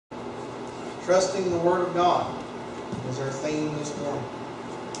Trusting the Word of God is our theme this morning.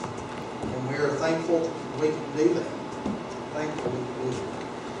 And we are thankful we can do that. Thankful we can do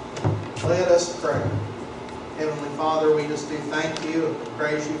that. Let us pray. Heavenly Father, we just do thank you and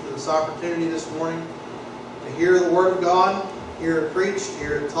praise you for this opportunity this morning to hear the Word of God, hear it preached,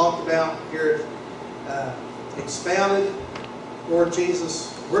 hear it talked about, hear it expounded. Lord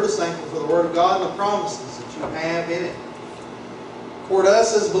Jesus, we're just thankful for the Word of God and the promises that you have in it. Toward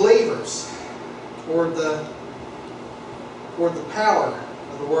us as believers, toward the power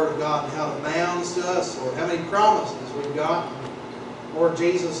of the Word of God and how it abounds to us, Lord. How many promises we've got. Lord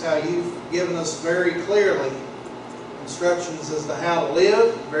Jesus, how you've given us very clearly instructions as to how to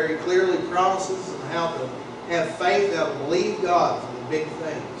live, very clearly promises on how to have faith, how to believe God for the big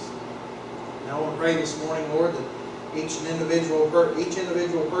things. And I want to pray this morning, Lord, that each individual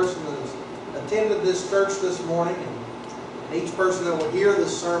person that has attended this church this morning and each person that will hear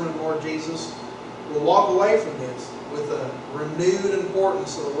this sermon, Lord Jesus, will walk away from this with a renewed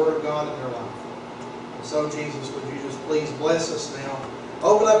importance of the Word of God in their life. And so, Jesus, would you just please bless us now.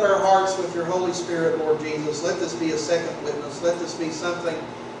 Open up our hearts with your Holy Spirit, Lord Jesus. Let this be a second witness. Let this be something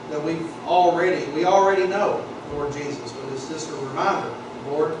that we already know, Lord Jesus. But it's just a reminder,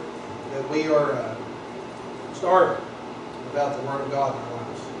 Lord, that we are starving about the Word of God in our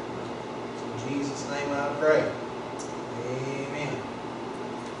lives. So in Jesus' name I pray. Amen.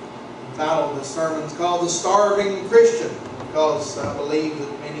 The title of this sermon is called The Starving Christian, because I believe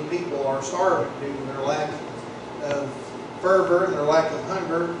that many people are starving due to their lack of fervor and their lack of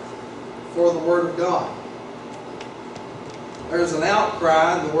hunger for the Word of God. There's an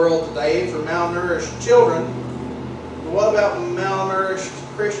outcry in the world today for malnourished children. But what about malnourished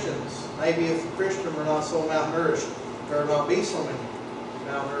Christians? Maybe if the Christians were not so malnourished, there would not be so many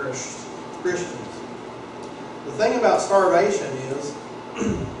malnourished Christians. The thing about starvation is,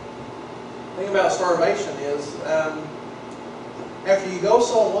 after you go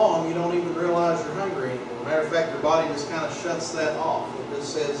so long, you don't even realize you're hungry anymore. Matter of fact, your body just kind of shuts that off. It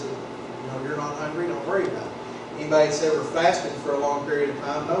just says that, you're not hungry, don't worry about it. Anybody that's ever fasted for a long period of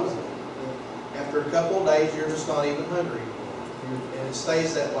time knows that. After a couple of days, you're just not even hungry anymore. And it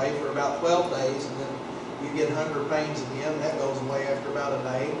stays that way for about 12 days, and then you get hunger pains again. That goes away after about a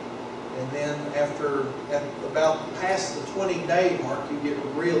day. And then at about past the 20-day mark, you get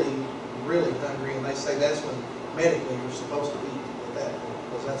really, really hungry, and they say that's when medically you're supposed to eat at that point,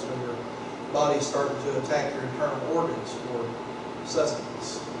 because that's when your body's starting to attack your internal organs for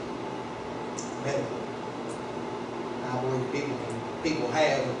sustenance medically. I believe people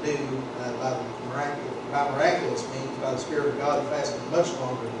have and do by miraculous means, by the Spirit of God, fasted much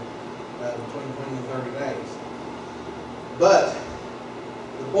longer than between 20 and 30 days. But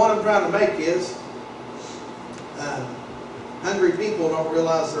the point I'm trying to make is hungry people don't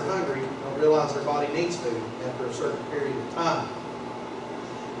realize they're hungry, don't realize their body needs food after a certain period of time.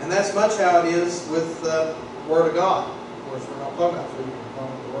 And that's much how it is with the Word of God. Of course, we're not talking about food, we're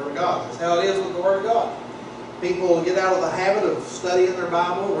talking about the Word of God. That's how it is with the Word of God. People get out of the habit of studying their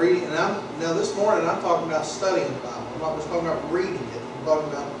Bible, reading. And now this morning I'm talking about studying the Bible. I'm not just talking about reading it. I'm talking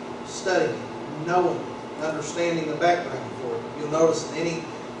about studying it, knowing it, understanding the background for it. You'll notice in any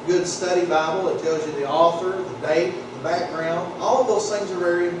good study Bible, it tells you the author, the date, the background. All of those things are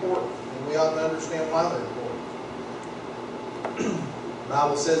very important, and we ought to understand why they're important. The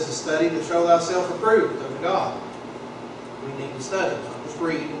Bible says to study to show thyself approved unto God. We need to study, not just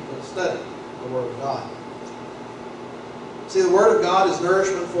read, but study the Word of God. See, the Word of God is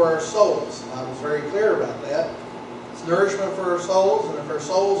nourishment for our souls. The Bible's very clear about that. It's nourishment for our souls, and if our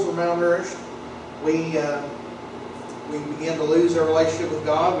souls are malnourished, we begin to lose our relationship with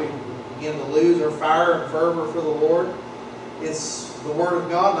God. We begin to lose our fire and fervor for the Lord. It's the Word of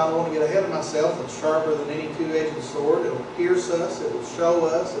God, and I don't want to get ahead of myself. It's sharper than any two-edged sword. It will pierce us. It will show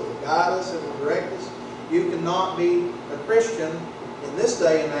us. It will guide us. It will direct us. You cannot be a Christian in this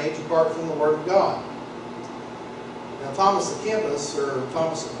day and age apart from the Word of God. Now, Thomas the Kempis, or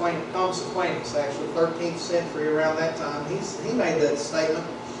Thomas Aquinas, actually, 13th century, around that time, he made that statement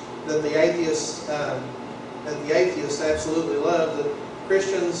that the atheists absolutely love, that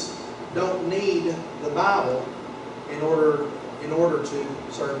Christians don't need the Bible in order to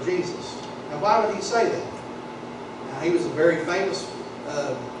serve Jesus. Now, why would he say that? Now, he was a very famous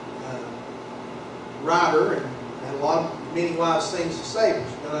writer and had many wise things to say. But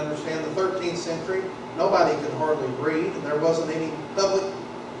you got to understand, the 13th century, nobody could hardly read, and there wasn't any public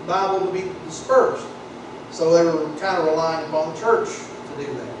Bible to be dispersed. So they were kind of relying upon the church to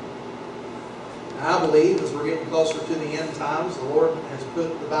do that. I believe as we're getting closer to the end times, the Lord has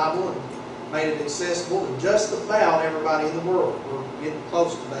put the Bible and made it accessible to just about everybody in the world. We're getting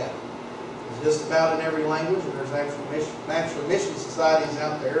close to that. just about in every language, and there's actually mission societies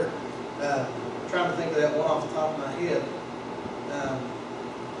out there. I'm trying to think of that one off the top of my head.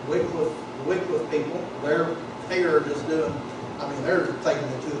 Wycliffe people, they are just doing, they're taking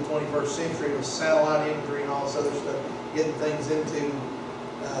it to the 21st century with satellite imagery and all this other stuff, getting things into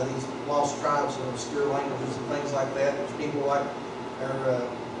these lost tribes and obscure languages and things like that. There's people like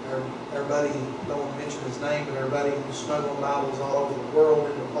our buddy, don't want to mention his name, but our buddy who's smuggling Bibles all over the world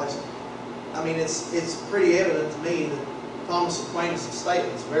into places. It's pretty evident to me that Thomas Aquinas'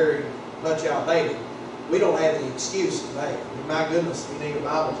 statement is very much outdated. We don't have the excuse today. My goodness, if you need a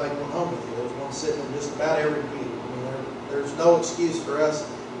Bible, take one home with you. There's one sitting in just about every pew. There's no excuse for us,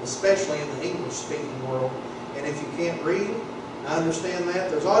 especially in the English-speaking world. And if you can't read, I understand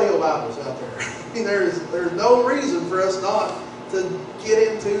that. There's audio Bibles out there. There's no reason for us not to get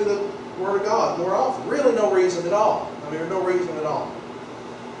into the Word of God more often. Really no reason at all. There's no reason at all.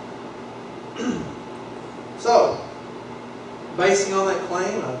 So, basing on that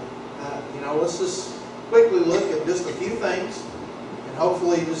claim, let's just quickly look at just a few things and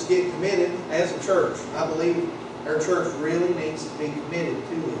hopefully just get committed as a church. I believe our church really needs to be committed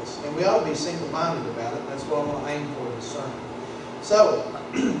to this. And we ought to be single-minded about it. That's what I want to aim for this sermon. So,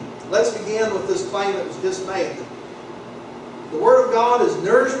 let's begin with this claim that was just made. The Word of God is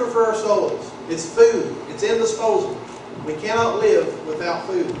nourishment for our souls. It's food. It's indisposable. We cannot live without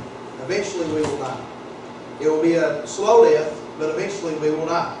food. Eventually we will die. It will be a slow death, but eventually we will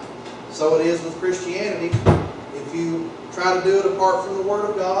die. So it is with Christianity. If you try to do it apart from the Word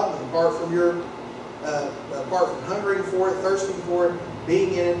of God, and apart from hungering for it, thirsting for it,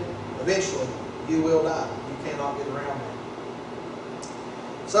 being in it, eventually you will die. You cannot get around that.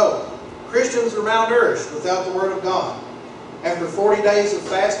 So, Christians are malnourished without the Word of God. After 40 days of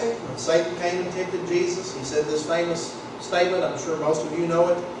fasting, when Satan came and tempted Jesus, he said this famous statement, I'm sure most of you know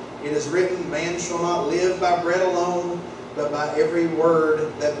it. It is written, man shall not live by bread alone, but by every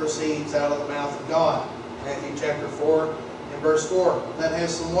word that proceeds out of the mouth of God. Matthew chapter 4 and verse 4. That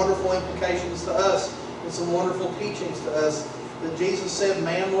has some wonderful implications to us and some wonderful teachings to us. That Jesus said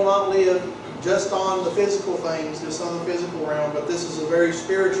man will not live just on the physical things, just on the physical realm, but this is a very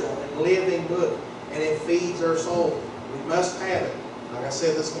spiritual and living book, and it feeds our soul. We must have it. Like I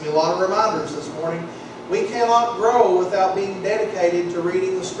said, there's going to be a lot of reminders this morning. We cannot grow without being dedicated to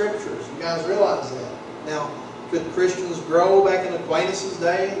reading the Scriptures. You guys realize that. Now, could Christians grow back in Aquinas'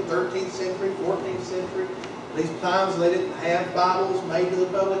 day, 13th century, 14th century? These times they didn't have Bibles made to the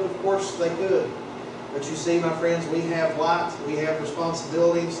public. Of course they could. But you see, my friends, we have light. We have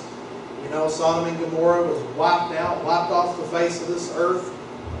responsibilities. Sodom and Gomorrah was wiped off the face of this earth,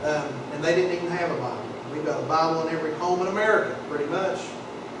 and they didn't even have a Bible. We've got a Bible in every home in America, pretty much,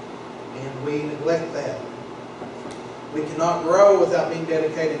 and we neglect that. We cannot grow without being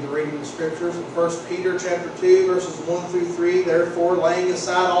dedicated to reading the Scriptures. In 1 Peter chapter 2, verses 1 through 3, therefore, laying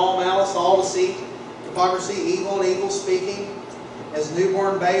aside all malice, all deceit, hypocrisy, evil and evil speaking, as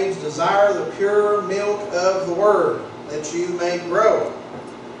newborn babes desire the pure milk of the Word, that you may grow.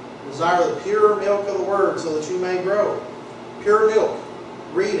 Desire the pure milk of the Word so that you may grow. Pure milk.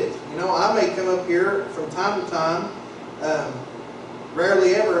 Read it. I may come up here from time to time.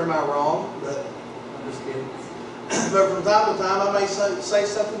 Rarely ever am I wrong, but I'm just kidding. But from time to time I may say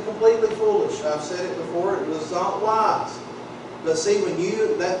something completely foolish. I've said it before. It was not wise. But see, when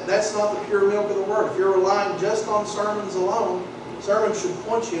that's not the pure milk of the Word. If you're relying just on sermons alone, sermons should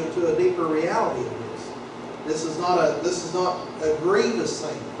point you into a deeper reality of this. This is not a grievous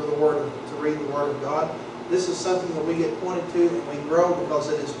thing for the Word to read the Word of God. This is something that we get pointed to and we grow because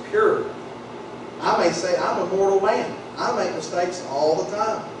it is pure. I may say, I'm a mortal man. I make mistakes all the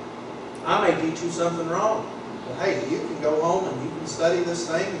time. I may teach you something wrong. But hey, you can go home and you can study this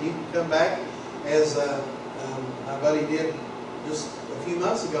thing and you can come back as my buddy did just a few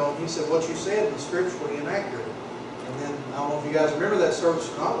months ago, and he said, what you said was scripturally inaccurate. And then, I don't know if you guys remember that service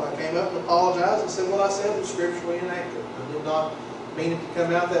or not, but I came up and apologized and said what I said was scripturally inaccurate. I did not mean it to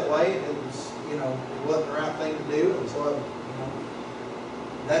come out that way, and it was, it wasn't the right thing to do, and so,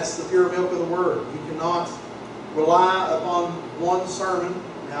 that's the pure milk of the Word. You cannot rely upon one sermon.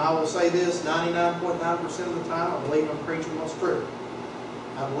 Now, I will say this, 99.9% of the time, I believe I'm preaching what's true.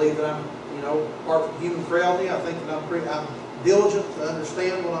 I believe that I'm, apart from human frailty, I think that I'm diligent to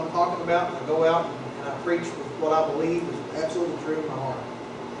understand what I'm talking about, and I go out and I preach with what I believe is absolutely true in my heart.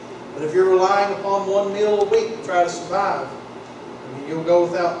 But if you're relying upon one meal a week to try to survive, it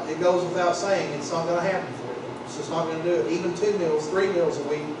goes without saying, it's not going to happen for you. It's just not going to do it. Even 2 meals, 3 meals a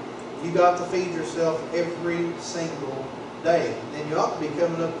week, you've got to feed yourself every single day. And you ought to be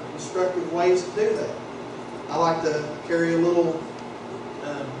coming up with constructive ways to do that. I like to carry a little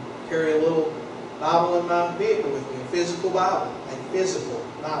carry a little Bible in my vehicle with me, a physical Bible. A physical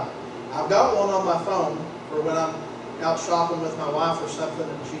Bible. I've got one on my phone for when I'm out shopping with my wife or something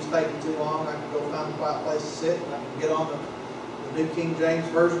and she's taking too long. I can go find a quiet place to sit and I can get on the New King James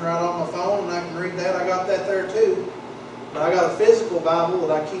Version right on my phone and I can read that. I got that there too. But I got a physical Bible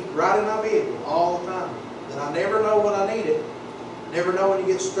that I keep right in my vehicle all the time. That I never know when I need it. Never know when you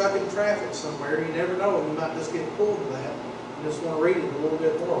get stuck in traffic somewhere. You never know when you might just get pulled to that. You just want to read it a little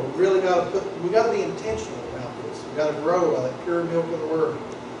bit more. We really got to be intentional about this. We got to grow by that pure milk of the Word.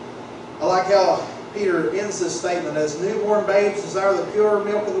 I like how Peter ends this statement, as newborn babes desire the pure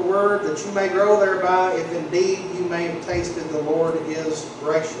milk of the Word, that you may grow thereby, if indeed you may have tasted the Lord is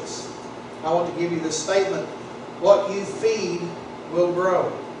gracious. I want to give you this statement. What you feed will grow.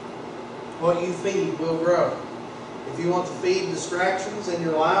 What you feed will grow. If you want to feed distractions in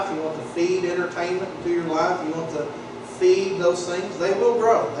your life, you want to feed entertainment into your life, you want to feed those things, they will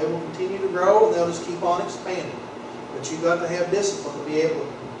grow. They will continue to grow and they'll just keep on expanding. But you've got to have discipline to be able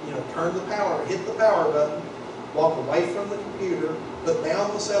to turn the power, hit the power button, walk away from the computer, put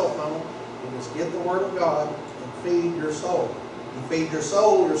down the cell phone, and just get the Word of God and feed your soul. You feed your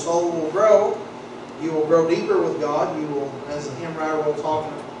soul will grow. You will grow deeper with God. You will, as the hymn writer was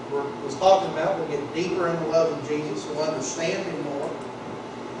talking about, will get deeper in the love of Jesus. Will understand Him more.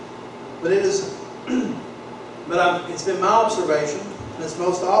 But it's been my observation, and it's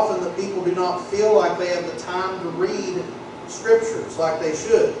most often that people do not feel like they have the time to read Scriptures like they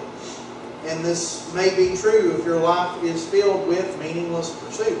should. And this may be true if your life is filled with meaningless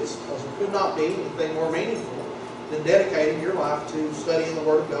pursuits, because there could not be anything more meaningful than dedicating your life to studying the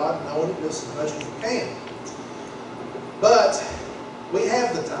Word of God and knowing it just as much as you can. But we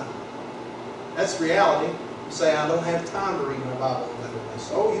have the time. That's reality. You say, I don't have time to read my Bible on a regular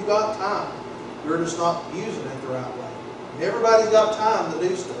basis. Oh, you've got time. You're just not using it the right way. Everybody's got time to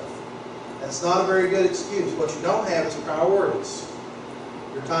do stuff. That's not a very good excuse. What you don't have is priorities.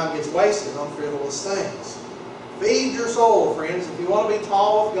 Your time gets wasted on frivolous things. Feed your soul, friends. If you want to be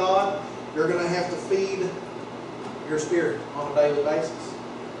tall with God, you're going to have to feed your spirit on a daily basis.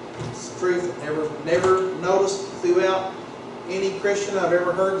 It's the truth. I've never noticed throughout any Christian I've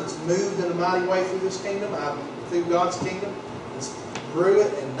ever heard that's moved in a mighty way through this kingdom, through God's kingdom, that's grew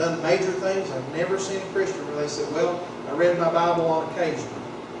it and done major things. I've never seen a Christian where they said, well, I read my Bible on occasion.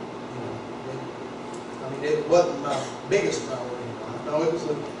 It wasn't my biggest priority in life. No, it was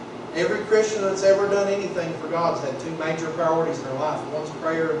every Christian that's ever done anything for God's had two major priorities in their life. One's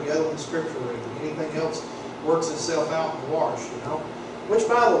prayer and the other one's Scripture reading. Anything else works itself out in the wash, Which,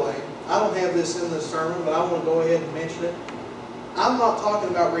 by the way, I don't have this in this sermon, but I want to go ahead and mention it. I'm not talking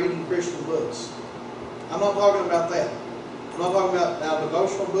about reading Christian books. I'm not talking about that. I'm not talking about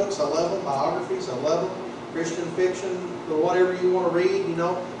devotional books. I love them. Biographies, I love them. Christian fiction, whatever you want to read,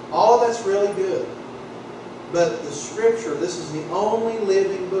 all of that's really good. But the Scripture, this is the only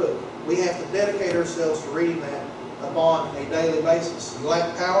living book. We have to dedicate ourselves to reading that upon a daily basis. You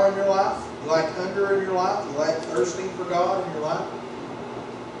lack power in your life? You lack hunger in your life? You lack thirsting for God in your life?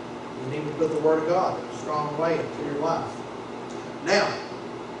 You need to put the Word of God in a strong way into your life. Now,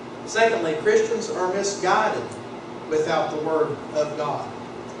 secondly, Christians are misguided without the Word of God.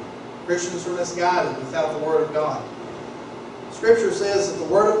 Christians are misguided without the Word of God. Scripture says that the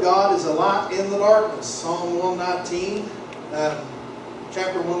Word of God is a light in the darkness. Psalm 119,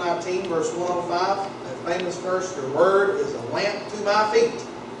 chapter 119, verse 105, that famous verse, your Word is a lamp to my feet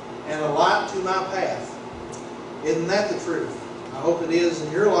and a light to my path. Isn't that the truth? I hope it is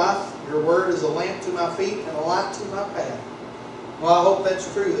in your life. Your Word is a lamp to my feet and a light to my path. Well, I hope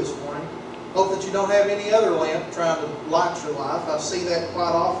that's true this morning. Hope that you don't have any other lamp trying to light your life. I see that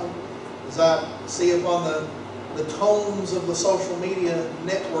quite often as I see upon the tones of the social media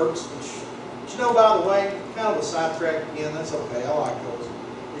networks, which by the way, kind of a sidetrack again, that's okay, I like those.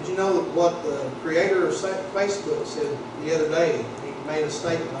 Did you know that what the creator of Facebook said the other day? He made a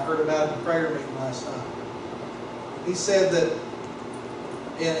statement, I heard about it in a prayer meeting last time. He said that,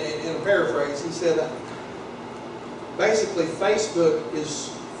 in a paraphrase, he said, basically Facebook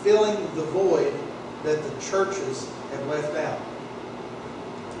is filling the void that the churches have left out.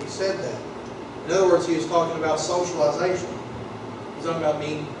 He said that. In other words, he was talking about socialization. He's talking about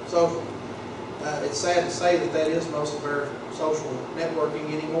being social. It's sad to say that is most of our social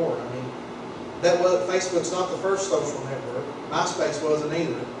networking anymore. Facebook's not the first social network. MySpace wasn't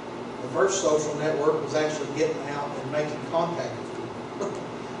either. The first social network was actually getting out and making contact with people.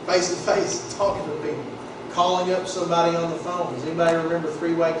 Face to face, talking to people. Calling up somebody on the phone. Does anybody remember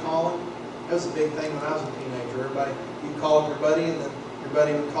three-way calling? That was a big thing when I was a teenager. You'd call up your buddy and then your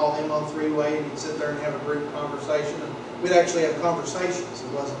buddy would call him on three-way and you'd sit there and have a group conversation and we'd actually have conversations.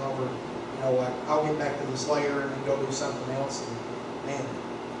 It wasn't over, like, I'll get back to this later and then go do something else. And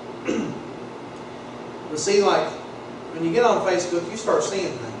man. But see, like, when you get on Facebook, you start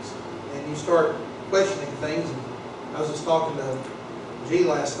seeing things. And you start questioning things. And I was just talking to G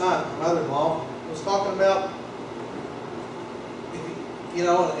last night, my mother-in-law, was talking about, and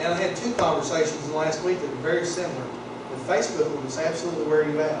I had 2 conversations in the last week that were very similar. But Facebook will just absolutely wear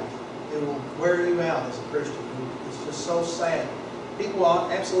you out. It will wear you out as a Christian. It's just so sad. People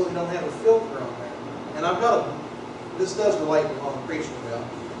absolutely don't have a filter on that. And this does relate to what I'm preaching about.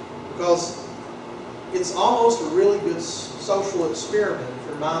 Because it's almost a really good social experiment if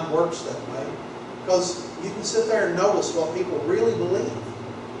your mind works that way. Because you can sit there and notice what people really believe.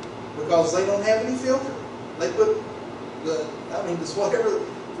 Because they don't have any filter. They put just whatever.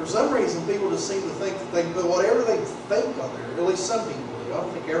 For some reason, people just seem to think that they can put whatever they think on there. At least some people do. I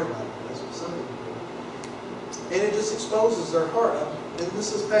don't think everybody does, but some people do. And it just exposes their heart. And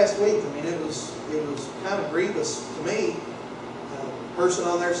this past week, it was kind of grievous to me. A person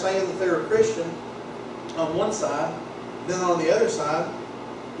on there saying that they're a Christian on one side, then on the other side,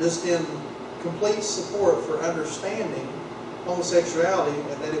 just in complete support for understanding homosexuality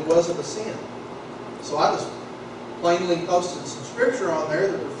and that it wasn't a sin. So I just plainly posted some scripture on there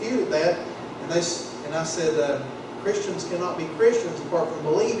that refuted that, and I said, Christians cannot be Christians apart from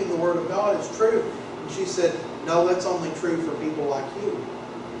believing the Word of God is true. And she said, no, that's only true for people like you.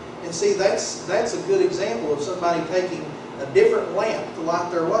 And see, that's a good example of somebody taking a different lamp to light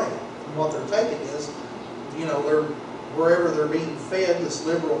their way. And what they're taking is, wherever they're being fed this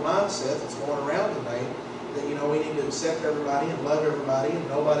liberal mindset that's going around today, that, we need to accept everybody and love everybody and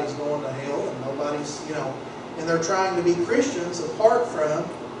nobody's going to hell and nobody's, and they're trying to be Christians apart from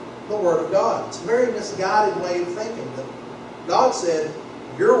the Word of God. It's a very misguided way of thinking. But God said,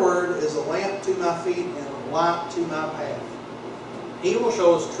 your Word is a lamp to my feet and a light to my path. He will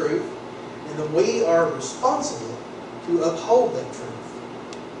show us truth, and then we are responsible to uphold that truth.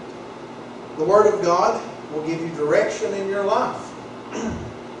 The Word of God will give you direction in your life.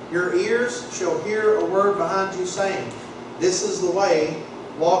 Your ears shall hear a word behind you saying, this is the way,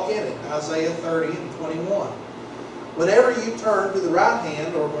 walk in it. Isaiah 30 and 21. Whenever you turn to the right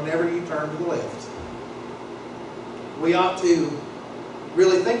hand or whenever you turn to the left. We ought to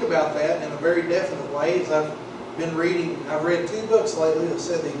really think about that in a very definite way. As I've read 2 books lately that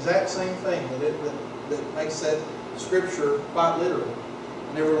said the exact same thing, that makes that scripture quite literal.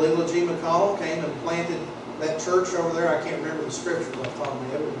 Whenever Leila G. McConnell came and planted that church over there, I can't remember the scripture off the top of my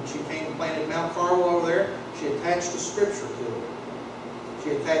head, but when she came and planted Mount Carmel over there, she attached a scripture to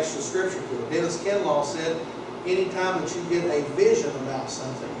it. Dennis Kinlaw said, anytime that you get a vision about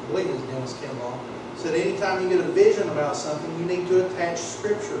something, I believe it was Dennis Kinlaw, said anytime you get a vision about something, you need to attach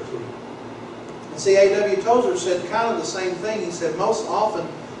scripture to it. And see, A.W. Tozer said kind of the same thing. He said most often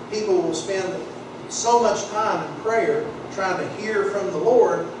people will spend so much time in prayer trying to hear from the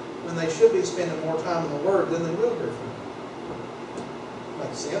Lord when they should be spending more time in the Word than they will hear from Him.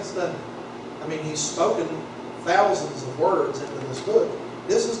 Makes sense, doesn't it? He's spoken thousands of words into this book.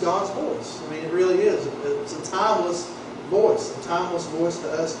 This is God's voice. It really is. It's a timeless voice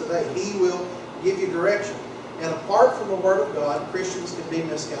to us today. He will give you direction. And apart from the Word of God, Christians can be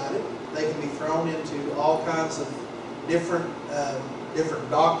misguided. They can be thrown into all kinds of different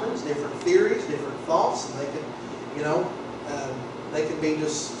doctrines, different theories, different thoughts, and they can be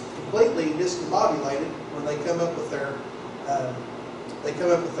just completely discombobulated when they come up with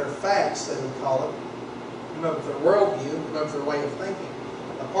their facts, they would call it, come up with their worldview, come up with their way of thinking,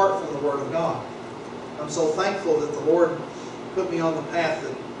 apart from the Word of God. I'm so thankful that the Lord put me on the path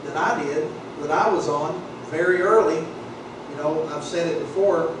that I was on very early. I've said it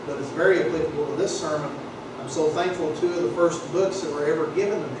before, but it's very applicable to this sermon. I'm so thankful 2 of the first books that were ever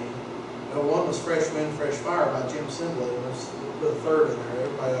given to me. One was Fresh Wind, Fresh Fire by Jim Sibley. We'll put a third in there.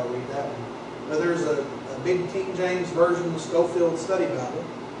 Everybody ought to read that one. But there's a big King James Version Schofield Study Bible.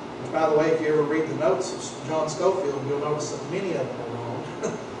 Which, by the way, if you ever read the notes of John Schofield, you'll notice that many of them are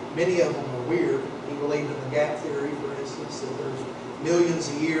wrong. Many of them are weird. He believed in the gap theory, for instance, that there's millions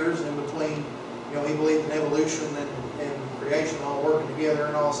of years in between. He believed in evolution and creation all working together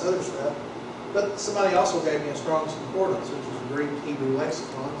and all this other stuff. But somebody also gave me a Strong's Concordance, which is a Greek Hebrew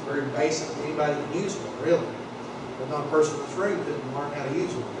lexicon. It's very basic. Anybody can use one, really. But not a person in this room couldn't learn how to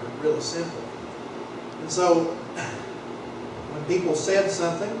use one. They're really simple. And so, when people said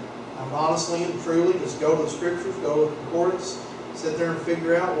something, I would honestly and truly just go to the Scriptures, go to the Concordance, sit there and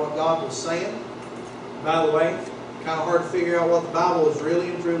figure out what God was saying. By the way, kind of hard to figure out what the Bible is really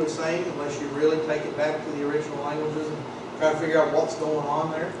and truly saying unless you really take it back to the original languages and try to figure out what's going on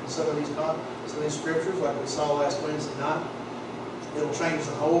there in some of these scriptures, like we saw last Wednesday night. It'll change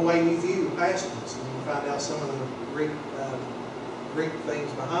the whole way you view passages when you find out some of the Greek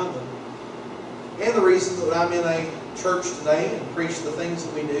things behind them. And the reason that I'm in a church today and preach the things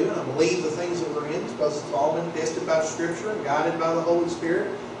that we do, and I believe the things that we're in, is because it's all been tested by Scripture and guided by the Holy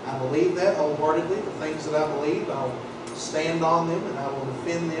Spirit. I believe that wholeheartedly. The things that I believe, I'll stand on them and I will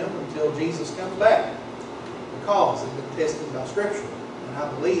defend them until Jesus comes back, because they've been tested by Scripture. And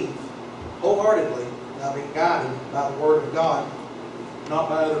I believe wholeheartedly that I've been guided by the Word of God, not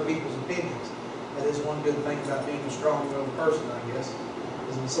by other people's opinions. That is one good thing about being a strong-willed person, I guess,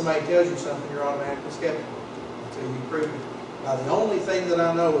 is when somebody tells you something, you're automatically skeptical until you prove it by the only thing that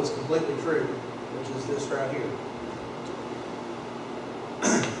I know is completely true, which is this right here.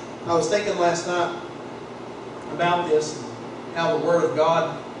 I was thinking last night about this, how the Word of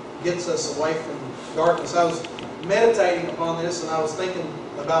God gets us away from darkness. I was meditating upon this, and I was thinking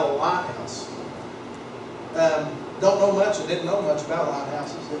about a lighthouse. Don't know much, and didn't know much about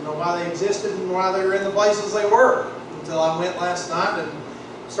lighthouses. Didn't know why they existed and why they were in the places they were, until I went last night and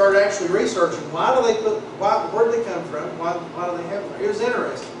started actually researching where do they come from, why do they have them. It was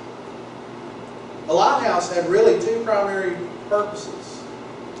interesting. A lighthouse had really two primary purposes.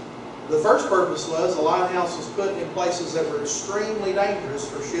 The first purpose was a lighthouse was put in places that were extremely dangerous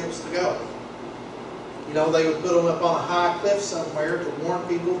for ships to go. You know, they would put them up on a high cliff somewhere to warn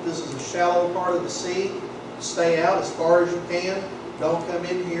people this is a shallow part of the sea. Stay out as far as you can. Don't come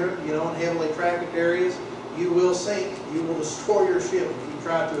in here, you know, in heavily trafficked areas. You will sink. You will destroy your ship if you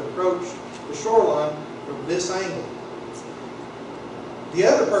try to approach the shoreline from this angle. The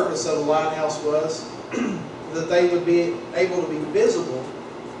other purpose of the lighthouse was that they would be able to be visible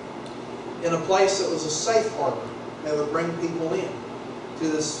in a place that was a safe harbor that would bring people in to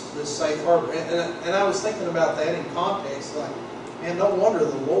this safe harbor. And I was thinking about that in context, like, man, no wonder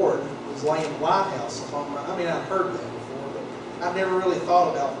the Lord was laying a lighthouse upon my... I mean, I've heard that before, but I've never really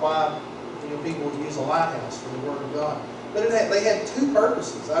thought about why people would use a lighthouse for the Word of God. But they had two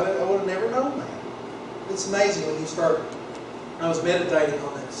purposes. I would have never known that. It's amazing when you start... I was meditating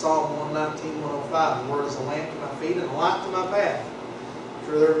on that Psalm 119, 105. The Word is a lamp to my feet and a light to my path. I'm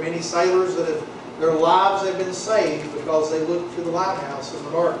sure there are many sailors that their lives have been saved because they looked to the lighthouse in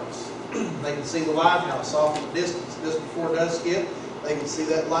the darkness. They can see the lighthouse off in the distance. Just before dusk hit, they can see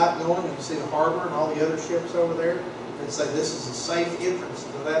that light going and see the harbor and all the other ships over there. They'd say this is a safe entrance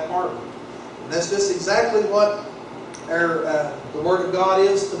to that harbor. And that's just exactly what the Word of God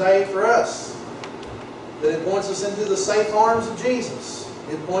is today for us. That it points us into the safe arms of Jesus.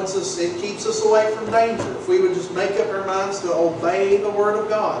 It keeps us away from danger. If we would just make up our minds to obey the Word of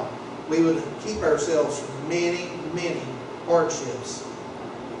God, we would keep ourselves from many, many hardships.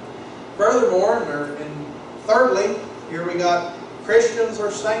 Furthermore, and thirdly, here we got Christians are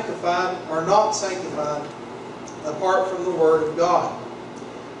not sanctified apart from the Word of God.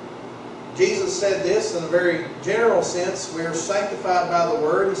 Jesus said this in a very general sense. We are sanctified by the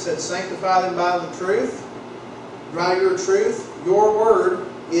Word. He said, sanctify them by the truth. By your truth, your Word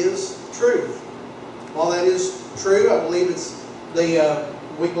is truth. While that is true, I believe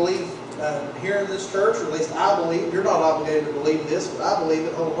we believe here in this church, or at least I believe, you're not obligated to believe this, but I believe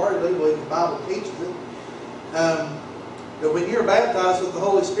it wholeheartedly. I believe the Bible teaches it. That when you're baptized with the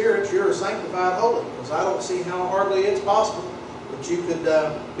Holy Spirit, you're a sanctified holy. Because I don't see how hardly it's possible that you could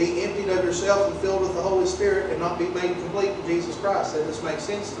be emptied of yourself and filled with the Holy Spirit and not be made complete in Jesus Christ. That just makes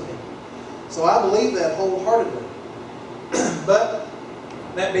sense to me. So I believe that wholeheartedly. But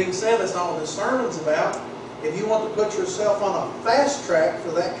that being said, that's not what this sermon's about. If you want to put yourself on a fast track for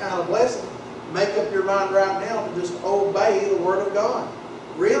that kind of blessing, make up your mind right now to just obey the Word of God.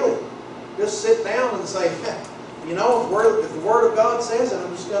 Really. Just sit down and say, you know, if the Word of God says it,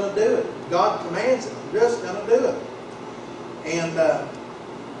 I'm just going to do it. God commands it, I'm just going to do it. And,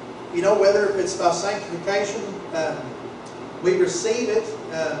 you know, whether if it's by sanctification, we receive it,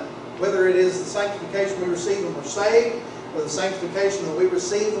 whether it is the sanctification we receive when we're saved, or the sanctification that we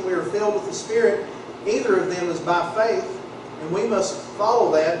receive when we are filled with the Spirit, either of them is by faith, and we must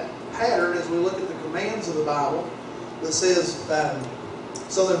follow that pattern as we look at the commands of the Bible that says,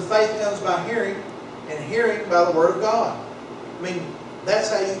 so then faith comes by hearing, and hearing by the Word of God. I mean, that's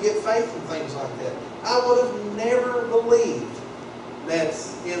how you get faith and things like that. I would have never believed that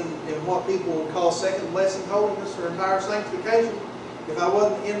in what people would call second blessing holiness or entire sanctification, if I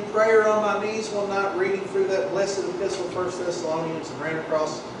wasn't in prayer on my knees one night reading through that blessed epistle, 1 Thessalonians, and ran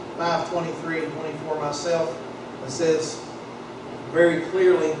across 5:23 and 24 myself, it says very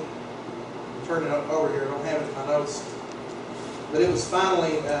clearly, I'll turn it over here, I don't have it in my notes, but it was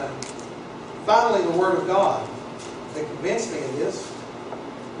finally the Word of God They convince me of this.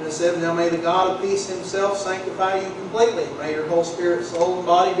 And it said, now may the God of peace himself sanctify you completely. May your whole spirit, soul, and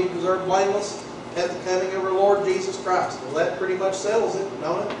body be preserved blameless at the coming of our Lord Jesus Christ. Well, that pretty much settles it,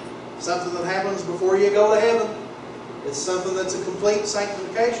 don't it? Something that happens before you go to heaven. It's something that's a complete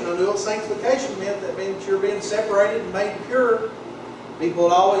sanctification. I knew what sanctification meant. That means you're being separated and made pure. People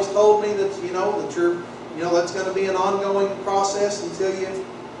had always told me that that's going to be an ongoing process until you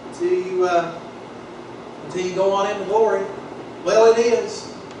go on into glory. Well, it is.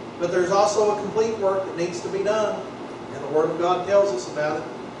 But there's also a complete work that needs to be done. And the Word of God tells us about it.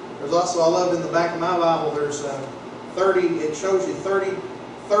 There's also, I love in the back of my Bible, there's 30, it shows you 30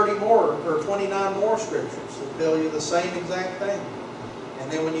 more, or 29 more scriptures that tell you the same exact thing.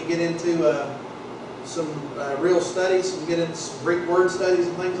 And then when you get into some real studies, and get into some Greek word studies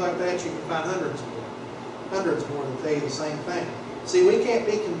and things like that, you can find hundreds more that tell you the same thing. See, we can't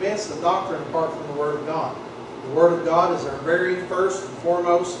be convinced of doctrine apart from the Word of God. The Word of God is our very first and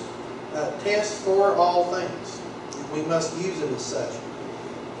foremost test for all things. And we must use it as such.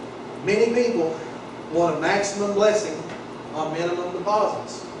 Many people want a maximum blessing on minimum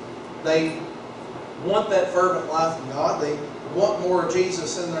deposits. They want that fervent life in God. They want more of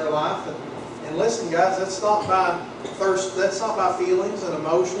Jesus in their life. And listen, guys, that's not by thirst. That's not by feelings and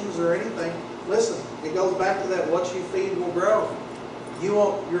emotions or anything. Listen, it goes back to that: what you feed will grow. You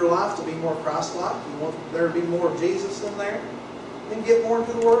want your life to be more Christ-like. You want there to be more of Jesus in there. Then get more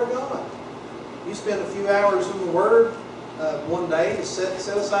into the Word of God. You spend a few hours in the Word one day, to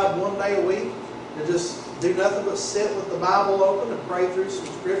set aside one day a week to just do nothing but sit with the Bible open and pray through some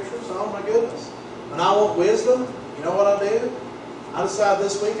scriptures. Oh my goodness. When I want wisdom, you know what I do? I decide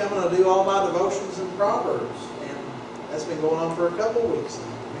this week I'm going to do all my devotions in Proverbs. And that's been going on for a couple of weeks now.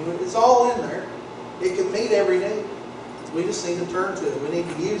 I mean, it's all in there. It can meet every need. We just need to turn to it. We need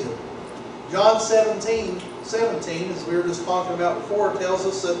to use it. John 17, as we were just talking about before, tells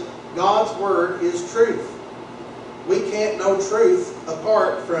us that God's Word is truth. We can't know truth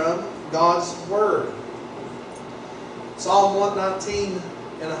apart from God's Word. Psalm 119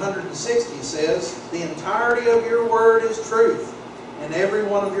 and 160 says, the entirety of your Word is truth, and every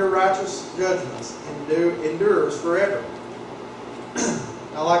one of your righteous judgments endures forever.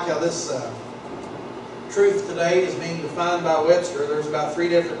 I like how this truth today is being defined by Webster. There's about 3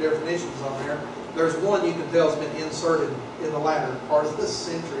 different definitions on there. There's one you can tell has been inserted in the latter part of this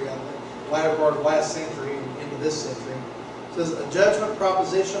century, I think, latter part of last century into this century. It says a judgment,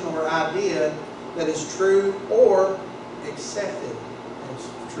 proposition, or idea that is true or accepted as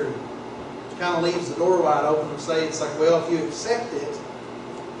true. It kind of leaves the door wide open to say, it's like, well, if you accept it,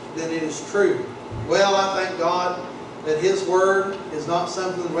 then it is true. Well, I thank God that His Word is not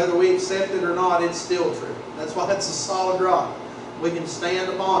something, whether we accept it or not, it's still true. That's why it's a solid rock. We can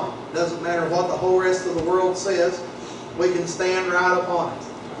stand upon it. It doesn't matter what the whole rest of the world says, we can stand right upon it.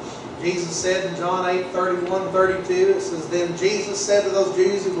 Jesus said in John 8:31-32, it says, then Jesus said to those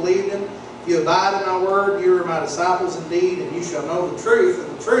Jews who believed Him, if you abide in my word, you are my disciples indeed, and you shall know the truth,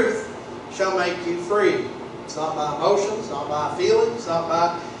 and the truth shall make you free. It's not by emotions, not by feelings, not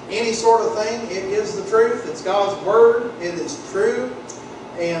by any sort of thing. It is the truth. It's God's Word. It is true.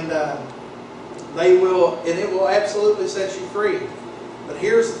 And it will absolutely set you free. But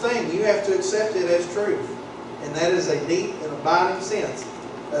here's the thing. You have to accept it as truth. And that is a deep and abiding sense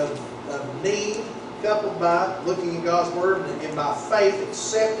of need, coupled by looking at God's Word and by faith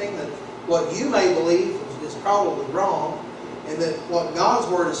accepting that what you may believe is probably wrong, and that what God's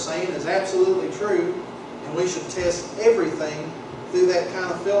Word is saying is absolutely true, and we should test everything through that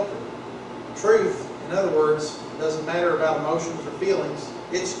kind of filter. Truth, in other words, doesn't matter about emotions or feelings.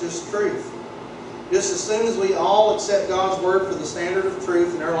 It's just truth. Just as soon as we all accept God's Word for the standard of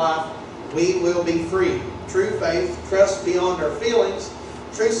truth in our life, we will be free. True faith, trust beyond our feelings.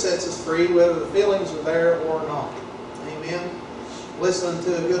 Truth sets us free whether the feelings are there or not. Amen. Listening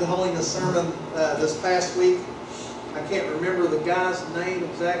to a good holiness sermon this past week. I can't remember the guy's name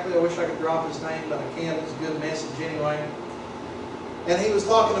exactly. I wish I could drop his name, but I can't. It's a good message anyway. And he was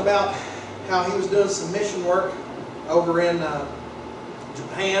talking about how he was doing some mission work over in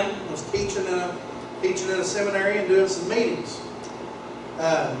Japan. Was teaching in a seminary and doing some meetings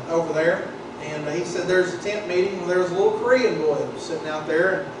over there. And he said there's a tent meeting where there was a little Korean boy that was sitting out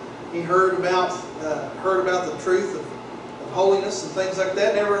there, and he heard about the truth of holiness and things like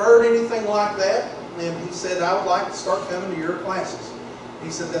that. Never heard anything like that. And he said, I would like to start coming to your classes. He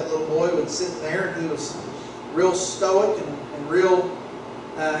said that little boy would sit there and he was real stoic and real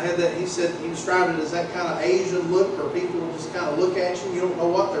had that. He said he described it as that kind of Asian look where people will just kind of look at you. You don't know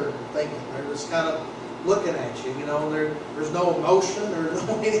what they're thinking. They're just kind of looking at you. You know, there's no emotion. There's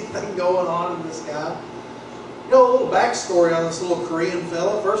no anything going on in this guy. know, a little backstory on this little Korean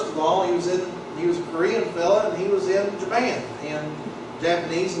fella. First of all, he was a Korean fella, and he was in Japan. And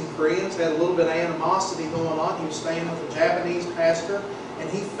Japanese and Koreans had a little bit of animosity going on. He was staying with a Japanese pastor, and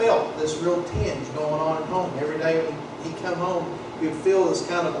he felt this real tinge going on at home. Every day when he come home, he would feel this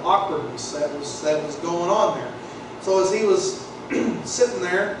kind of awkwardness that was going on there. So as he was sitting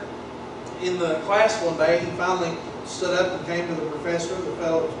there in the class one day, he finally stood up and came to the professor, the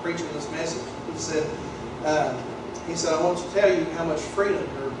fellow that was preaching this message. He said, I want to tell you how much freedom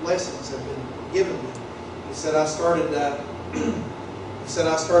your blessings have been given me. He said, I started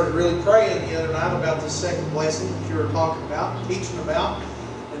really praying the other night about this second blessing that you were talking about, teaching about.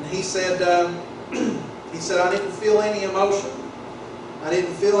 And he said, I didn't feel any emotion. I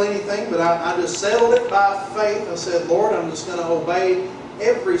didn't feel anything, but I just settled it by faith. I said, Lord, I'm just going to obey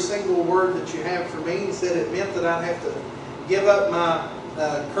every single word that you have for me. He said it meant that I'd have to give up my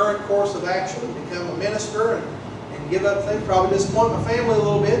current course of action, become a minister, and give up things. Probably disappoint my family a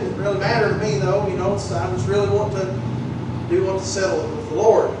little bit. It didn't really matter to me, though. So I just really want to settle it with the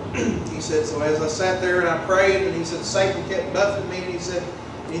Lord. He said, so as I sat there and I prayed, and he said, Satan kept buffeting me, and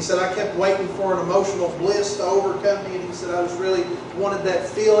he said, I kept waiting for an emotional bliss to overcome me, and he said, I just really wanted that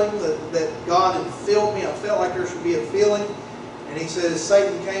feeling that God had filled me. I felt like there should be a feeling. And he said, as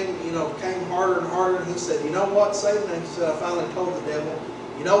Satan came harder and harder, and he said, you know what, Satan? And he said, I finally told the devil,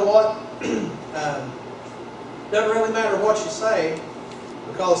 you know what? Doesn't really matter what you say,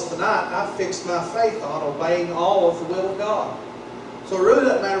 because tonight I fixed my faith on obeying all of the will of God. So it really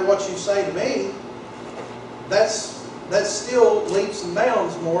doesn't matter what you say to me. That still leaps and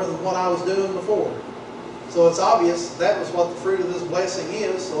bounds more than what I was doing before. So it's obvious that was what the fruit of this blessing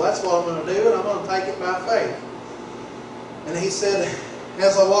is. So that's what I'm going to do, and I'm going to take it by faith. And he said,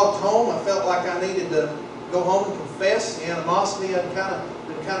 as I walked home, I felt like I needed to go home and confess the animosity that had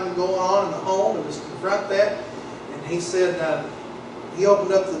kind of going on in the home, and just confront that. And he said, he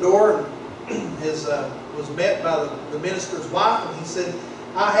opened up the door and was met by the minister's wife, and he said,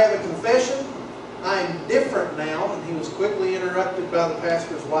 I have a confession. I am different now. And he was quickly interrupted by the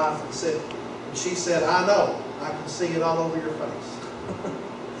pastor's wife, and she said, I know. I can see it all over your face.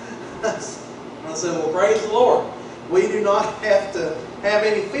 I said, well, praise the Lord. We do not have to have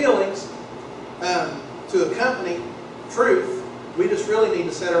any feelings to accompany truth. We just really need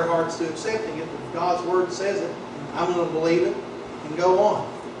to set our hearts to accepting it. If God's Word says it, I'm going to believe it and go on.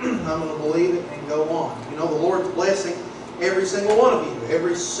 I'm going to believe it and go on. The Lord's blessing every single one of you,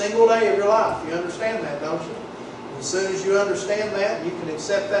 every single day of your life. You understand that, don't you? As soon as you understand that, you can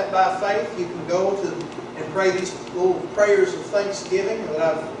accept that by faith. You can go to and pray these little prayers of thanksgiving that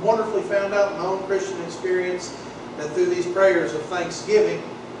I've wonderfully found out in my own Christian experience, that through these prayers of thanksgiving,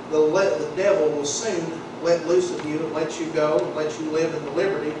 the devil will soon let loose of you and let you go and let you live in the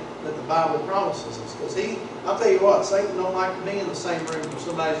liberty that the Bible promises us. Because I'll tell you what, Satan don't like to be in the same room where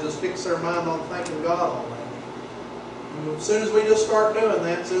somebody's just fixed their mind on thanking God all day. And as soon as we just start doing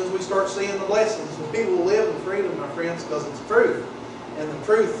that, as soon as we start seeing the blessings, we will live in freedom, my friends, because it's truth. And the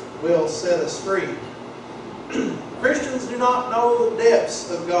truth will set us free. Christians do not know the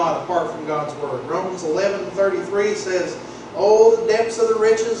depths of God apart from God's Word. Romans 11:33 says, oh, the depths of the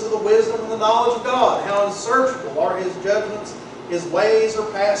riches of the wisdom and the knowledge of God. How unsearchable are His judgments. His ways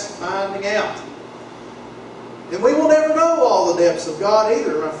are past finding out. And we will never know all the depths of God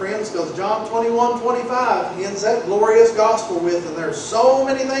either, my friends, because John 21:25 ends that glorious gospel with, and there's so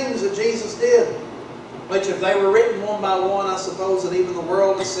many things that Jesus did, which if they were written one by one, I suppose that even the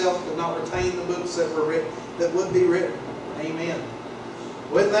world itself could not retain the books that were written, that would be written. Amen.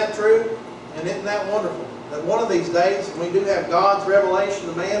 Isn't that true? And isn't that wonderful? That one of these days, when we do have God's revelation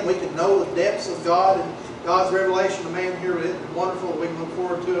to man, we can know the depths of God, and God's revelation to man here is wonderful. We can look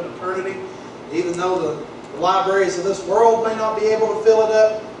forward to an eternity. Even though the libraries of this world may not be able to fill it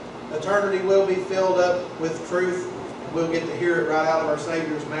up, eternity will be filled up with truth. And we'll get to hear it right out of our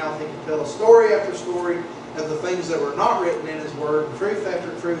Savior's mouth. He can tell us story after story of the things that were not written in His Word, truth after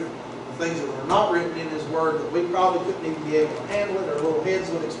truth, the things that were not written in His Word that we probably couldn't even be able to handle it. Our little heads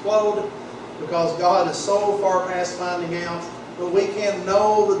would explode, because God is so far past finding out. But we can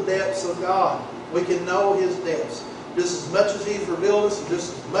know the depths of God. We can know His depths. Just as much as He's revealed us, and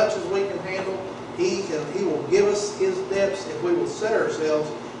just as much as we can handle, He will give us His depths if we will set ourselves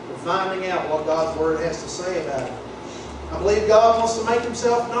for finding out what God's Word has to say about it. I believe God wants to make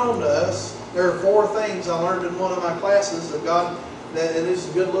Himself known to us. There are 4 things I learned in one of my classes that it is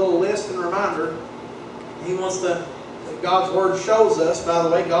a good little list and reminder. God's Word shows us, by the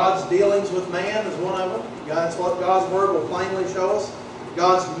way, God's dealings with man is one of them. That's what God's Word will plainly show us.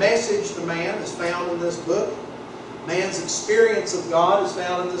 God's message to man is found in this book. Man's experience of God is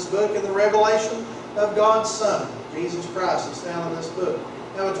found in this book. And the revelation of God's Son, Jesus Christ, is found in this book.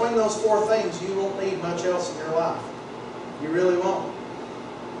 Now, between those four things, you won't need much else in your life. You really won't.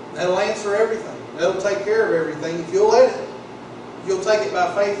 That'll answer everything. That'll take care of everything if you'll let it. If you'll take it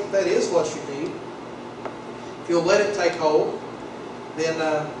by faith that that is what you need. If you'll let it take hold, then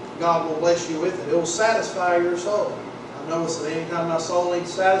God will bless you with it. It will satisfy your soul. I've noticed that anytime my soul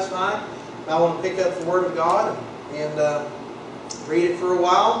needs satisfying, I want to pick up the Word of God and read it for a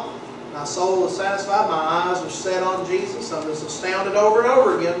while. My soul is satisfied. My eyes are set on Jesus. I'm just astounded over and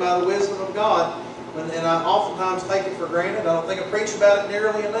over again by the wisdom of God. And I oftentimes take it for granted. I don't think I preach about it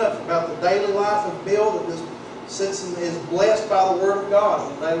nearly enough, about the daily life of Bill that just sits and is blessed by the Word of God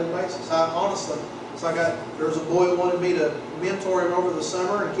on a daily basis. Honestly, it's like there's a boy who wanted me to mentor him over the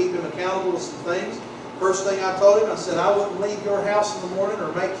summer and keep him accountable to some things. First thing I told him, I said, I wouldn't leave your house in the morning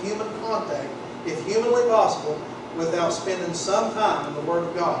or make human contact, if humanly possible, without spending some time in the Word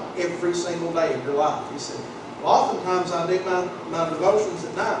of God every single day of your life. He said, well, oftentimes I do my devotions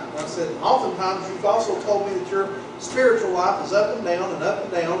at night. And I said, oftentimes you've also told me that your spiritual life is up and down,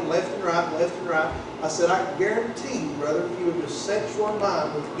 left and right, left and right. I said, I can guarantee you, brother, if you would just set your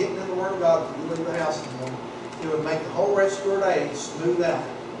mind with getting in the Word of God before you leave the house in the morning, it would make the whole rest of your day smooth out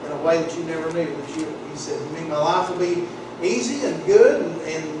in a way that you never knew. He said, you mean my life will be easy and good?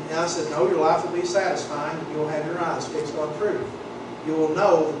 And I said, no, your life will be satisfying and you'll have your eyes fixed on truth. You will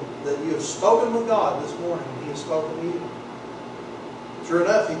know that you have spoken with God this morning and He has spoken to you. Sure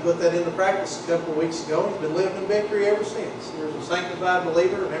enough, he put that into practice a couple of weeks ago. He's been living in victory ever since. He was a sanctified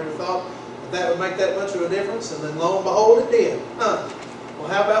believer and never thought that would make that much of a difference, and then lo and behold, it did. Well,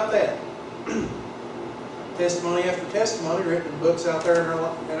 how about that? Testimony after testimony written in books out there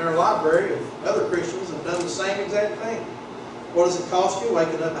in our library of other Christians that have done the same exact thing. What does it cost you?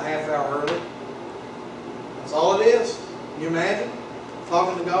 Waking up a half hour early. That's all it is. Can you imagine?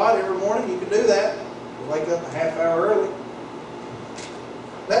 Talking to God every morning, you can do that. You wake up a half hour early.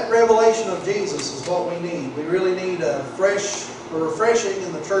 That revelation of Jesus is what we need. We really need a refreshing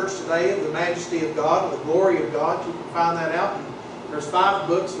in the church today of the majesty of God, of the glory of God. You can find that out. And there's 5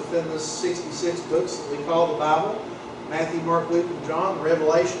 books within this 66 books that we call the Bible. Matthew, Mark, Luke, and John, the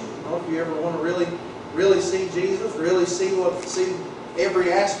Revelation. If you ever want to really see Jesus, really see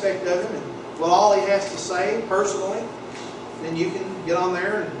every aspect of Him and what all He has to say personally, then you can get on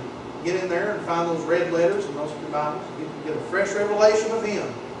there and get in there and find those red letters in most of your Bibles. You can get a fresh revelation of Him.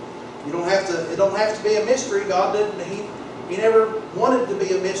 It don't have to be a mystery. God didn't. He never wanted to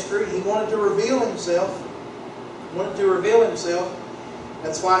be a mystery. He wanted to reveal Himself.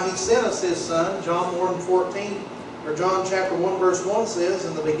 That's why He sent us His Son. John chapter 1 verse 1 says,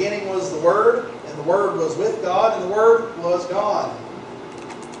 in the beginning was the Word, and the Word was with God, and the Word was God.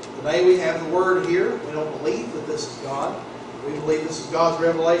 Today we have the Word here. We don't believe that this is God. We believe this is God's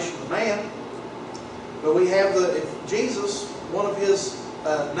revelation to man. But we have if Jesus, one of His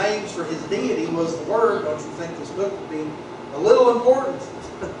names for His deity was the Word, don't you think this book would be a little important?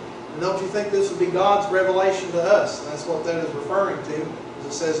 And don't you think this would be God's revelation to us? And that's what that is referring to. As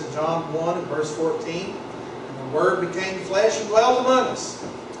it says in John 1 and verse 14, and the Word became flesh and dwelt among us.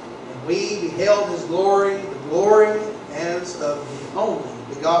 And we beheld His glory, the glory as of the only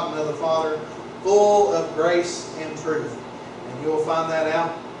begotten of the Father, full of grace and truth. And you'll find that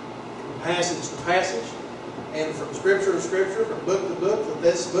out from passage to passage and from Scripture to Scripture, from book to book, that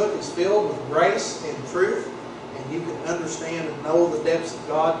this book is filled with grace and truth. And you can understand and know the depths of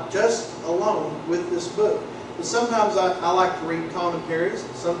God just alone with this book. But sometimes I like to read commentaries.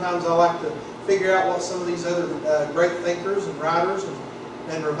 And sometimes I like to figure out what some of these other great thinkers and writers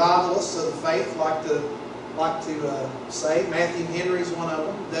and revivalists of the faith like to say. Matthew Henry's one of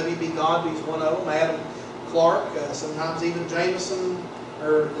them. W.B. Godby's one of them. Adam Clark. Sometimes even Jameson,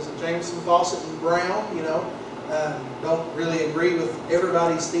 or is it Jameson, Fawcett, and Brown? Don't really agree with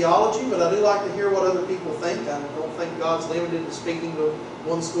everybody's theology, but I do like to hear what other people think. I don't think God's limited to speaking to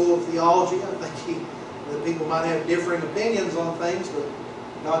one school of theology. I think that people might have differing opinions on things, but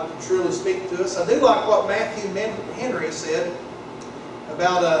God can truly speak to us. I do like what Matthew Henry said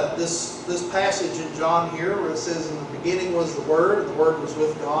about this passage in John here, where it says, in the beginning was the Word, and the Word was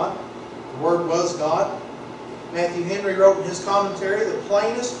with God, the Word was God. Matthew Henry wrote in his commentary, the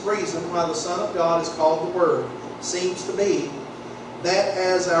plainest reason why the Son of God is called the Word seems to be that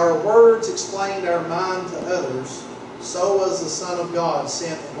as our words explained our mind to others, so was the Son of God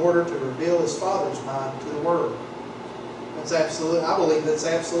sent in order to reveal His Father's mind to the world. I believe that's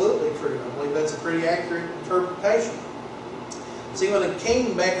absolutely true. I believe that's a pretty accurate interpretation. See, when a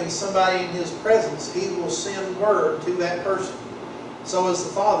king beckons somebody in his presence, he will send word to that person. So as the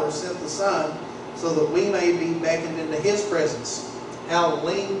Father sent the Son, so that we may be beckoned into His presence. How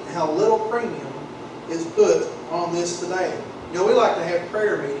little premium is put on this today. You know, we like to have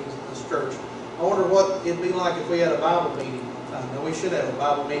prayer meetings in this church. I wonder what it'd be like if we had a Bible meeting all the time. Now, we should have a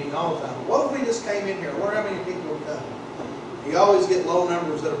Bible meeting all the time. But what if we just came in here? I wonder how many people would come. You always get low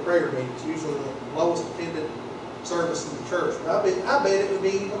numbers at a prayer meeting. It's usually the lowest attended service in the church. But I bet it would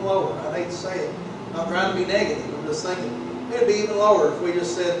be even lower. I'd hate to say it. I'm not trying to be negative. I'm just thinking it would be even lower if we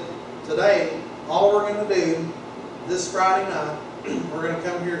just said, today, all we're going to do this Friday night, we're going to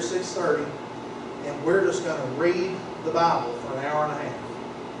come here at 6:30, and we're just going to read the Bible for an hour and a half.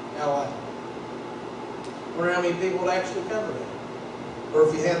 Now, I wonder how many people would actually come to that. Or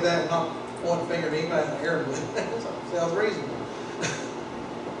if you had that, not pointing finger at anybody in the air, but sounds reasonable.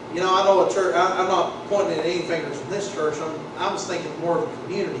 You know, I know a church, I'm not pointing at any fingers in this church. I was thinking more of a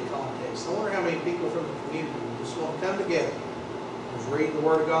community context. I wonder how many people from the community just want to come together and just read the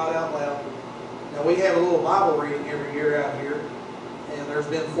Word of God out loud. Now, we have a little Bible reading every year out here, and there's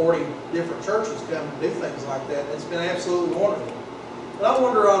been 40 different churches come and do things like that. It's been absolutely wonderful. But I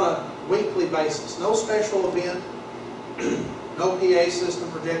wonder on a weekly basis, no special event, no PA system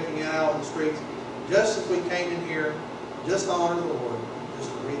projecting it out on the streets, just if we came in here, just to honor the Lord,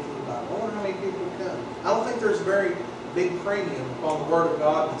 just to read through the Bible. I wonder how many people would come. I don't think there's a very big premium upon the Word of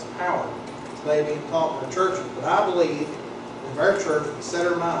God and its power today being taught in our churches. But I believe if our church would set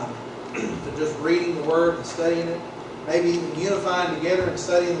our mind to just reading the Word and studying it, maybe even unifying together and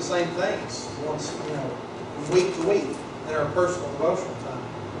studying the same things once, from week to week in our personal devotional time.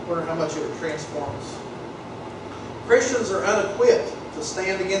 I wonder how much it would transform us. Christians are unequipped to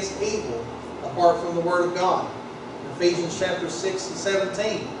stand against evil apart from the Word of God. In Ephesians chapter 6 and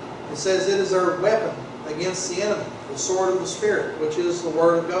 17, it says, it is our weapon against the enemy, the sword of the Spirit, which is the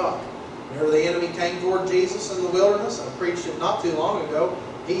Word of God. Whenever the enemy came toward Jesus in the wilderness, I preached it not too long ago,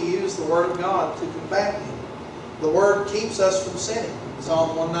 he used the Word of God to combat him. The Word keeps us from sinning.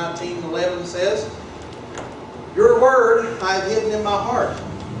 Psalm 119:11 says, your Word I have hidden in my heart,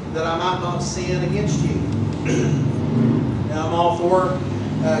 that I might not sin against you. Now, I'm all for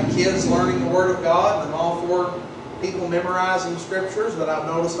kids learning the Word of God, and I'm all for people memorizing Scriptures, but I've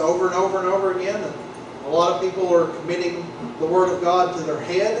noticed over and over and over again that a lot of people are committing the Word of God to their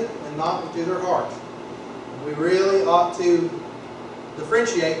head and not to their heart. We really ought to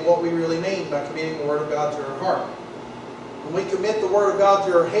differentiate what we really mean by committing the Word of God to our heart. When we commit the Word of God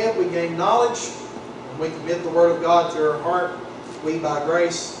to our head, we gain knowledge. When we commit the Word of God to our heart, we, by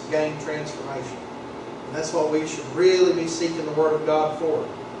grace, gain transformation. And that's what we should really be seeking the Word of God for.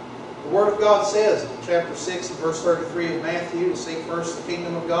 The Word of God says in chapter 6 and verse 33 of Matthew, to seek first the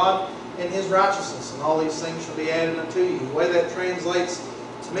kingdom of God and His righteousness, and all these things shall be added unto you. The way that translates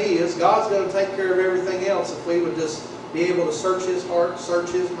to me is God's going to take care of everything else if we would just be able to search His heart,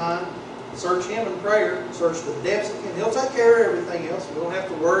 search His mind, search Him in prayer, search the depths of Him. He'll take care of everything else. We don't have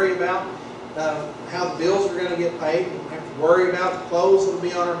to worry about how the bills are going to get paid. We don't have to worry about the clothes that will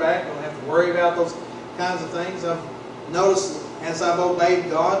be on our back. We don't have to worry about those kinds of things. I've noticed as I've obeyed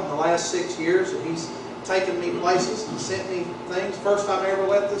God in the last 6 years that He's taken me places and sent me things. First time I ever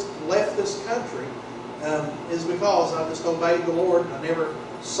left this country is because I just obeyed the Lord. I never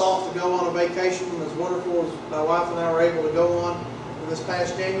sought to go on a vacation as wonderful as my wife and I were able to go on this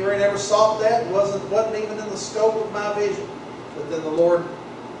past January. Never sought that. It wasn't even in the scope of my vision. But then the Lord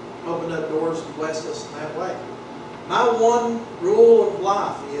opened up doors and blessed us in that way. My one rule of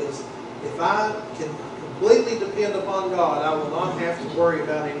life is if I can completely depend upon God, I will not have to worry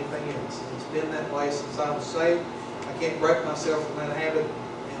about anything else. It's been that way since I was saved. I can't break myself from that habit,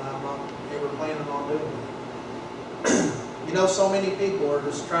 and I'm not ever planning on doing it. You know, so many people are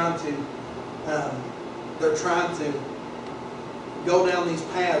just trying to, they're trying to go down these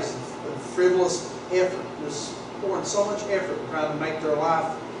paths of frivolous effort, just pouring so much effort trying to make their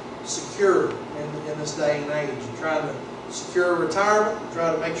life secure in this day and age, and trying to secure retirement, and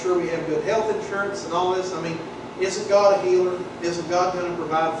try to make sure we have good health insurance and all this. I mean, isn't God a healer? Isn't God going to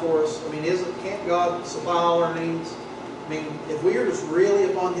provide for us? I mean, can't God supply all our needs? I mean, if we are just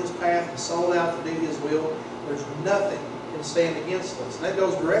really upon His path and sold out to do His will, there's nothing can stand against us. And that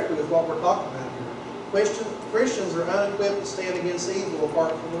goes directly with what we're talking about here. Christians are unequipped to stand against evil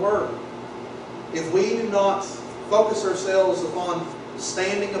apart from the Word. If we do not focus ourselves upon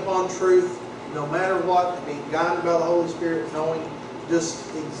standing upon truth, no matter what, and being guided by the Holy Spirit, knowing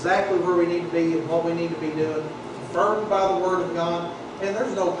just exactly where we need to be and what we need to be doing, confirmed by the Word of God, and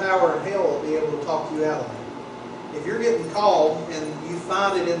there's no power in hell to be able to talk you out of it. If you're getting called and you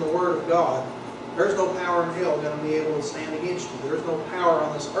find it in the Word of God, there's no power in hell going to be able to stand against you. There's no power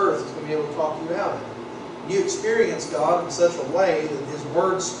on this earth that's going to be able to talk you out of it. You experience God in such a way that His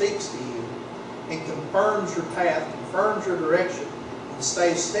Word speaks to you and confirms your path, confirms your direction, and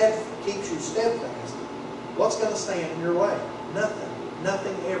keeps you steadfast. What's going to stand in your way? Nothing.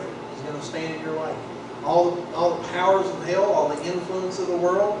 Nothing ever is going to stand in your way. All the powers of hell, all the influence of the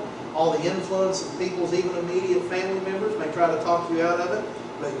world, all the influence of people's even immediate family members may try to talk you out of it.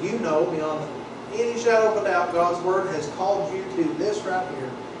 But you know beyond any shadow of a doubt God's Word has called you to this right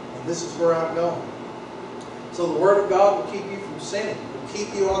here. And this is where I'm going. So the Word of God will keep you from sinning. It will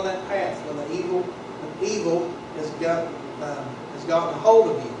keep you on that path when the evil has gotten a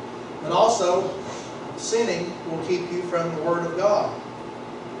hold of you. But also, sinning will keep you from the Word of God.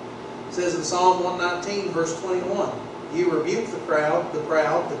 It says in Psalm 119, verse 21, you rebuke the proud, the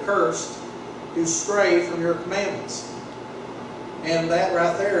cursed, who stray from your commandments. And that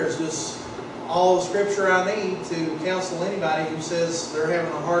right there is just all the scripture I need to counsel anybody who says they're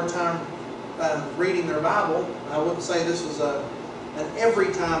having a hard time reading their Bible. I wouldn't say this was an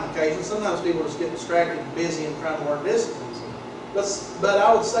every time occasion. Sometimes people just get distracted and busy and trying to learn disciplines. But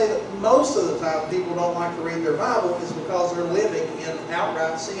I would say that most of the time people don't like to read their Bible is because they're living in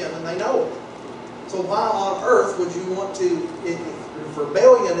outright sin and they know it. So why on earth would you want to, if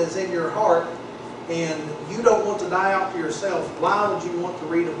rebellion is in your heart and you don't want to die out to yourself, why would you want to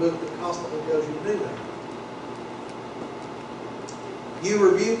read a book that constantly tells you to do that? You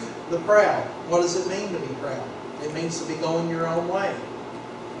rebuke the proud. What does it mean to be proud? It means to be going your own way.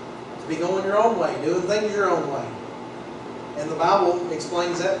 To be going your own way, doing things your own way. And the Bible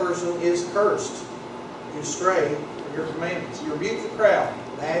explains that person is cursed. You stray from your commandments. You rebuke the proud,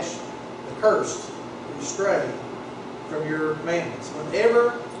 bash the cursed, you stray from your commandments.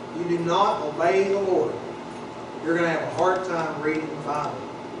 Whenever you do not obey the Lord, you're going to have a hard time reading the Bible.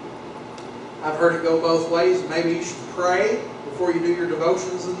 I've heard it go both ways. Maybe you should pray before you do your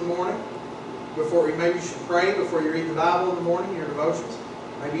devotions in the morning. Maybe you should pray before you read the Bible in the morning, your devotions.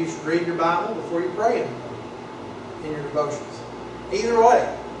 Maybe you should read your Bible before you pray in the morning, in your devotions. Either way,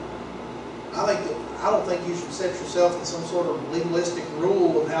 I don't think you should set yourself in some sort of legalistic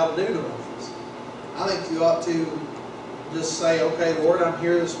rule of how to do devotions. I think you ought to just say, okay, Lord, I'm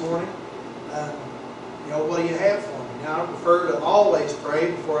here this morning. What do you have for me? Now, I prefer to always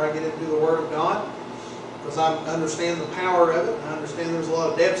pray before I get into the Word of God, because I understand the power of it. I understand there's a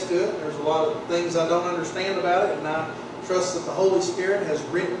lot of depths to it. There's a lot of things I don't understand about it, and I trust that the Holy Spirit has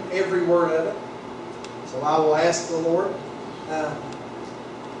written every word of it. So I will ask the Lord,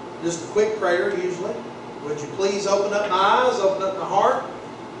 just a quick prayer usually. Would you please open up my eyes, open up my heart,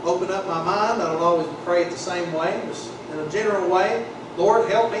 open up my mind? I don't always pray it the same way, just in a general way. Lord,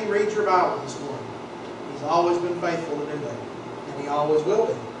 help me read your Bible this morning. He's always been faithful to do that, and He always will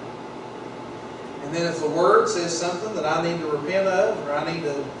be. And then if the Word says something that I need to repent of, or I need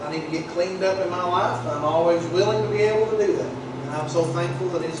to get cleaned up in my life, I'm always willing to be able to do that. And I'm so thankful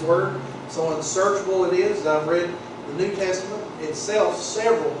that His Word, so unsearchable it is. I've read the New Testament itself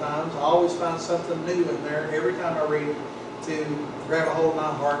several times. I always find something new in there every time I read it to grab a hold of my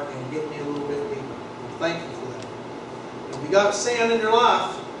heart and get me a little bit deeper. I'm thankful for that. If you got sin in your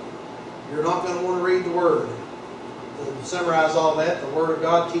life, you're not going to want to read the Word. To summarize all that, the Word of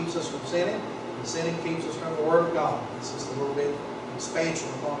God keeps us from sinning, and sinning keeps us from the Word of God. It's just a little bit of expansion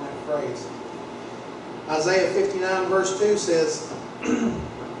upon that phrase. Isaiah 59 verse 2 says,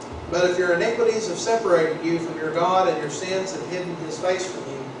 but if your iniquities have separated you from your God, and your sins have hidden His face from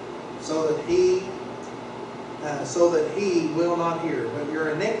you, so that He will not hear. But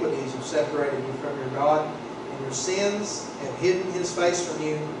your iniquities have separated you from your God, and your sins have hidden His face from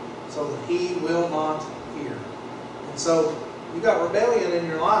you, so that He will not hear. And so you got rebellion in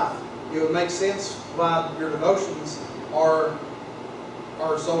your life. It would make sense why your devotions are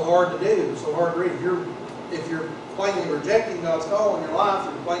so hard to do, so hard to read. If you're plainly rejecting God's call in your life,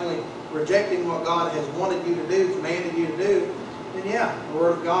 you're plainly rejecting what God has wanted you to do, commanded you to do, then yeah, the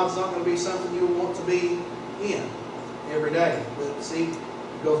Word of God's not going to be something you'll want to be in every day. But see, it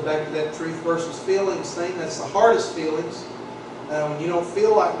goes back to that truth versus feelings thing. That's the hardest feelings. When you don't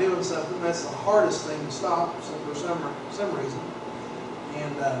feel like doing something, that's the hardest thing to stop for some reason.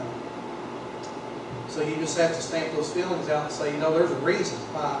 And so you just have to stamp those feelings out and say, there's a reason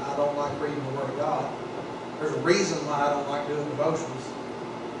why I don't like reading the Word of God. There's a reason why I don't like doing devotions.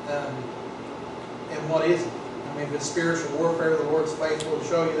 And what is it? I mean, if it's spiritual warfare, the Lord's faithful to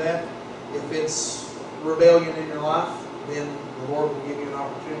show you that. If it's rebellion in your life, then the Lord will give you an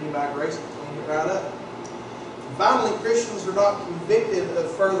opportunity by grace to clean it right up. And finally, Christians are not convicted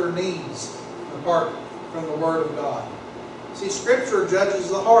of further needs apart from the Word of God. See, Scripture judges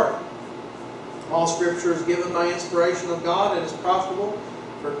the heart. All Scripture is given by inspiration of God and is profitable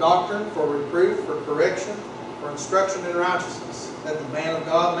for doctrine, for reproof, for correction, for instruction in righteousness, that the man of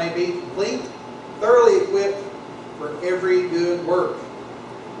God may be complete, thoroughly equipped for every good work.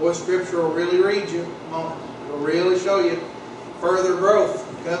 Boy, Scripture will really read you. Come on. It'll really show you further growth.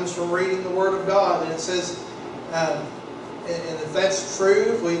 It comes from reading the Word of God. And it says, and if that's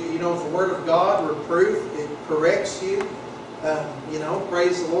true, if the Word of God, reproof, it corrects you.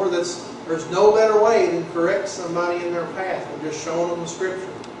 Praise the Lord. There's no better way than correct somebody in their path than just showing them the Scripture.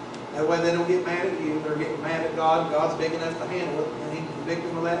 That way they don't get mad at you. They're getting mad at God. God's big enough to handle it, and He can convict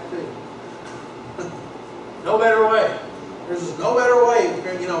them of that too. No better way. There's just no better way.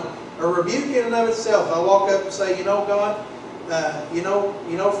 A rebuke in and of itself. I walk up and say, God,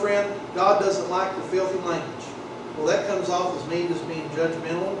 friend, God doesn't like the filthy language. Well, that comes off as me just being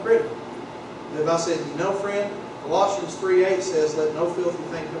judgmental and critical. If I said, friend, Colossians 3:8 says, let no filthy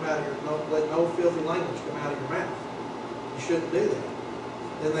thing come out of let no filthy language come out of your mouth. You shouldn't do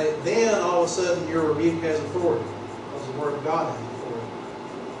that. Then all of a sudden your rebuke has authority, because the Word of God has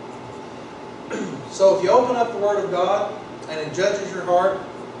authority. So if you open up the Word of God and it judges your heart,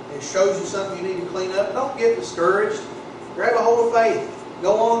 it shows you something you need to clean up, don't get discouraged. Grab a hold of faith.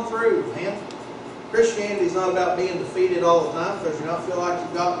 Go on through, man. Christianity is not about being defeated all the time because you don't feel like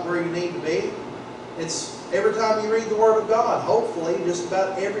you've gotten where you need to be. It's every time you read the Word of God, hopefully, just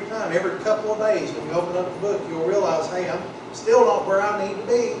about every time, every couple of days, when you open up the book, you'll realize, hey, I'm still not where I need to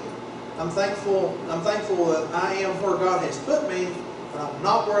be. I'm thankful that I am where God has put me, but I'm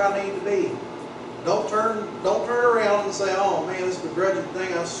not where I need to be. Don't turn around and say, oh man, this begrudging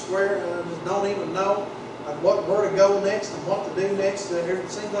thing, I swear, I just don't even know where to go next and what to do next. It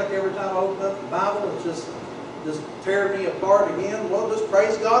seems like every time I open up the Bible, it's just tearing me apart again. Well, just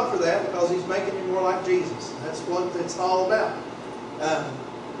praise God for that, because He's making you more like Jesus. That's what it's all about.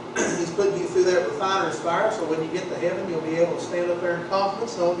 He's putting you through that refiner's fire, so when you get to heaven, you'll be able to stand up there in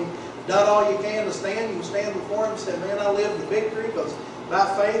confidence. So if you've done all you can to stand, you can stand before Him and say, man, I lived the victory, because by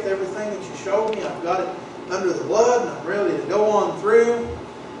faith, everything that you showed me, I've got it under the blood, and I'm ready to go on through.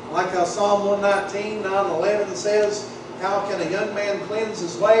 Like how Psalm 119, 9-11 says, how can a young man cleanse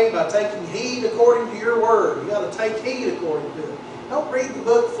his way? By taking heed according to your word. You've got to take heed according to it. Don't read the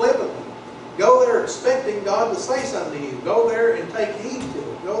book flippantly. Go there expecting God to say something to you. Go there and take heed to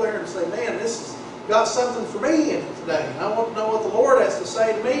it. Go there and say, man, this has got something for me in it today. And I want to know what the Lord has to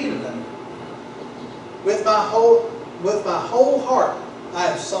say to me today. With my whole heart, I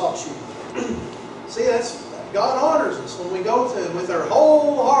have sought you. See, God honors us when we go to Him with our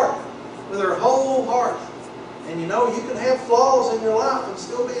whole heart. With our whole heart. And you can have flaws in your life and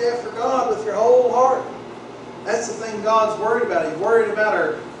still be after God with your whole heart. That's the thing God's worried about. He's worried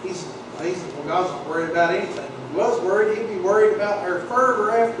about God's not worried about anything. If He was worried, He'd be worried about our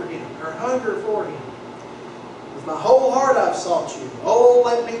fervor after Him, our hunger for Him. With my whole heart I've sought you. Oh,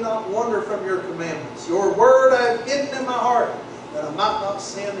 let me not wander from your commandments. Your word I have hidden in my heart, that I might not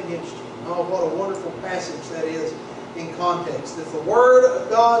sin against you. Oh, what a wonderful passage that is in context. If the Word of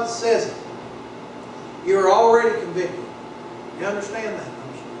God says it, you're already convicted. You understand that,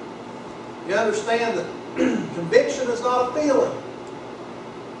 don't you? You understand that conviction is not a feeling.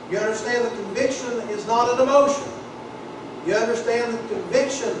 You understand that conviction is not an emotion. You understand that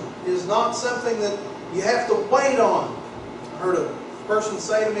conviction is not something that you have to wait on. I heard a person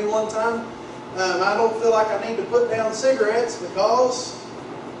say to me one time, I don't feel like I need to put down cigarettes because,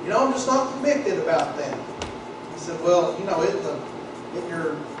 I'm just not convicted about that. He said, well, in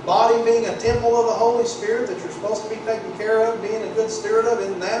your body being a temple of the Holy Spirit that you're supposed to be taking care of, being a good steward of,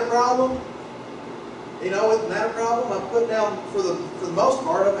 isn't that a problem? Isn't that a problem? I put down, for the most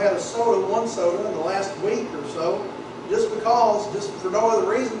part, I've had one soda in the last week or so, just for no other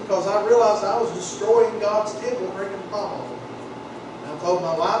reason, because I realized I was destroying God's temple drinking pop. And I told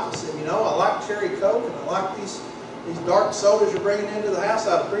my wife, I said, I like cherry Coke, and I like these dark sodas you're bringing into the house.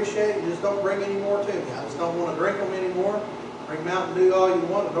 I appreciate it. You just don't bring any more to me. I just don't want to drink them anymore. Bring Mountain Dew all you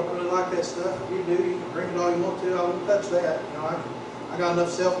want. I don't really like that stuff. If you do, you can drink it all you want to. I won't touch that. I got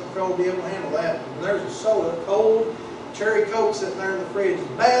enough self-control to be able to handle that. And there's a soda, cold cherry Coke sitting there in the fridge. As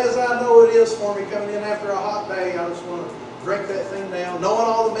bad as I know it is for me coming in after a hot day, I just want to drink that thing down, knowing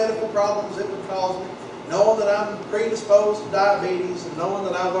all the medical problems it would cause me, knowing that I'm predisposed to diabetes, and knowing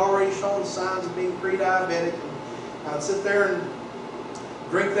that I've already shown signs of being pre-diabetic. And I'd sit there and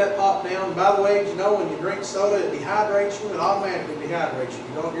drink that pop down. And by the way, when you drink soda, it dehydrates you and automatically dehydrates you.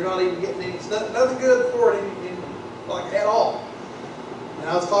 You're not even getting any, it's nothing good for it like at all. And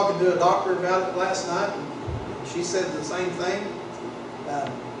I was talking to a doctor about it last night, and she said the same thing.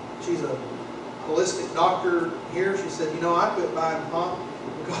 She's a holistic doctor here. She said, I quit buying pop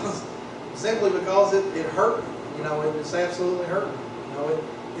simply because it hurt me. It just absolutely hurt me.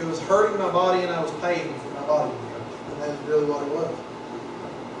 It was hurting my body, and I was paying for my body to hurt. And that's really what it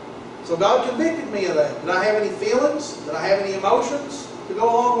was. So God convicted me of that. Did I have any feelings? Did I have any emotions to go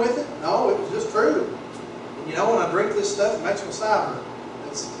along with it? No, it was just true. And you know, when I drink this stuff, it makes my side hurt.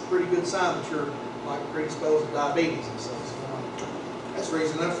 That's a pretty good sign that you're like predisposed to diabetes and stuff. So, that's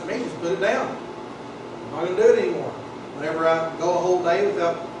reason enough for me to just put it down. I'm not going to do it anymore. Whenever I go a whole day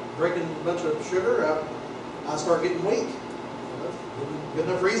without drinking a bunch of sugar, I start getting weak. Good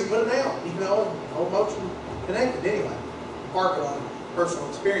enough reason to put it down. You know, no emotion connected anyway. Park it on personal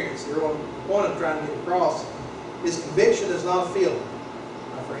experience here. What the point I'm trying to get across is conviction is not a feeling,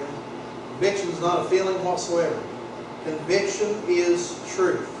 my friend. Conviction is not a feeling whatsoever. Conviction is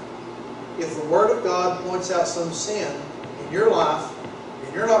truth. If the Word of God points out some sin in your life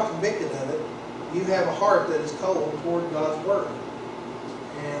and you're not convicted of it, you have a heart that is cold toward God's Word.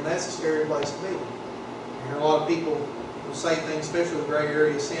 And that's a scary place to be. I hear a lot of people who say things, especially with gray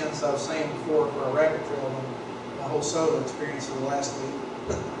area sins, I was saying before for a rabbit trail and my whole soda experience for the last week,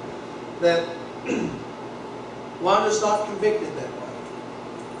 that well, I'm just not convicted that way.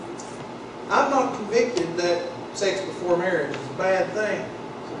 I'm not convicted that sex before marriage is a bad thing.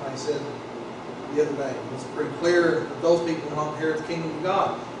 Somebody said the other day. It's pretty clear that those people will not inherit the kingdom of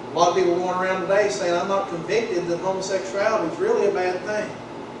God. A lot of people going around today saying, I'm not convicted that homosexuality is really a bad thing.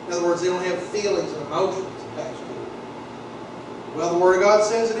 In other words, they don't have feelings and emotions attached to it. Well, the Word of God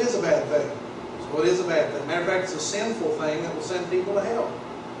says it is a bad thing. So it is a bad thing. Matter of fact, it's a sinful thing that will send people to hell.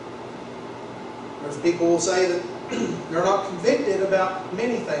 There's people who will say that they're not convicted about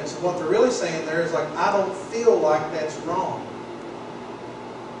many things. And what they're really saying there is like, I don't feel like that's wrong.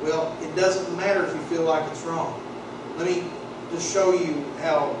 Well, it doesn't matter if you feel like it's wrong. Let me just show you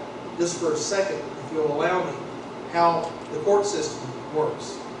how, just for a second, if you'll allow me, how the court system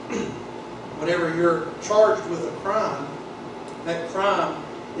works. Whenever you're charged with a crime, that crime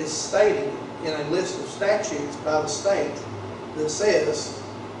is stated in a list of statutes by the state that says,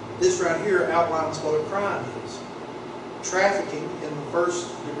 this right here outlines what a crime is. Trafficking in the first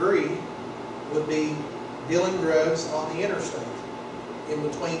degree would be dealing drugs on the interstate in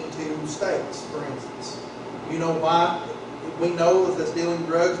between two states, for instance. You know why we know that that's dealing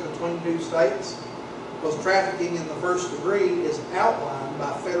drugs between two states? Because trafficking in the first degree is outlined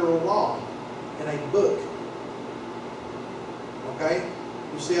by federal law in a book. Okay?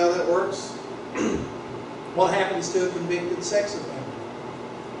 You see how that works? What happens to a convicted sex offender?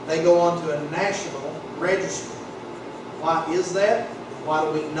 They go on to a national registry. Why is that? Why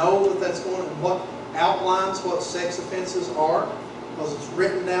do we know that that's going on? What outlines what sex offenses are? Because it's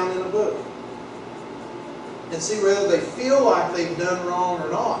written down in a book. And see, whether they feel like they've done wrong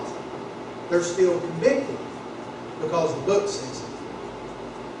or not, they're still convicted because the book says it.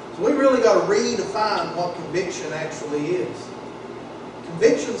 So we really got to redefine what conviction actually is.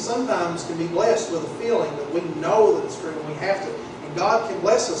 Conviction sometimes can be blessed with a feeling that we know that it's true and we have to, and God can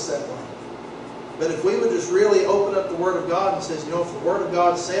bless us that way. But if we would just really open up the Word of God and says, you know, if the Word of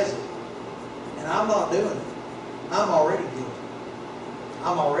God says it, and I'm not doing it, I'm already guilty.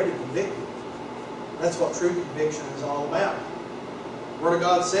 I'm already convicted. That's what true conviction is all about. The Word of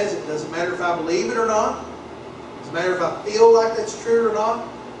God says it. Doesn't matter if I believe it or not. Doesn't matter if I feel like that's true or not.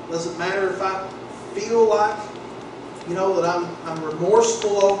 Doesn't matter if I feel like, you know, that I'm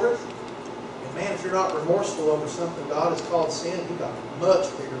remorseful over it. And man, if you're not remorseful over something God has called sin, you've got much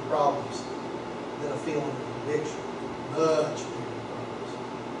bigger problems than a feeling of conviction. Much bigger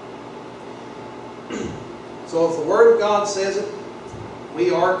problems. So if the Word of God says it, we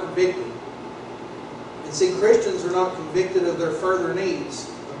are convicted. And see, Christians are not convicted of their further needs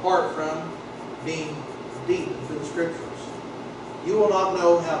apart from being deep into the Scriptures. You will not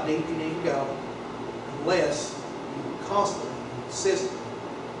know how deep you need to go unless you constantly, consistently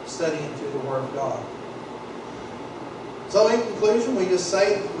study into the Word of God. So in conclusion, we just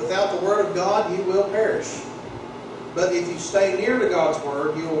say, without the Word of God, you will perish. But if you stay near to God's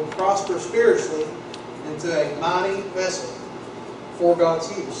Word, you will prosper spiritually into a mighty vessel for God's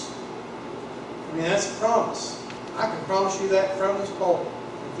use. I mean, that's a promise. I can promise you that from this pulpit.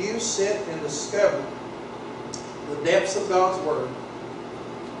 If you sit and discover the depths of God's Word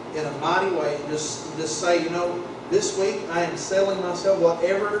in a mighty way, and just say, you know, this week I am settling myself,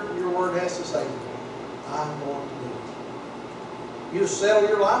 whatever your Word has to say to me, I'm going to do it. You just settle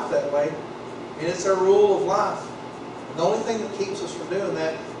your life that way, and it's our rule of life. And the only thing that keeps us from doing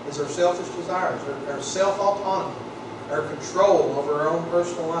that is our selfish desires, our self-autonomy, our control over our own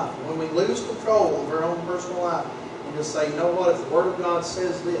personal life. When we lose control over our own personal life, and just say, you know what, if the Word of God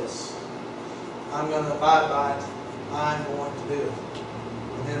says this, I'm going to abide by it, I'm going to do it.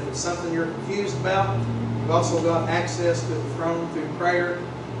 And then if it's something you're confused about, you've also got access to the throne through prayer,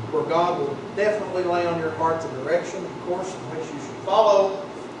 where God will definitely lay on your heart the direction, the course in which you should follow,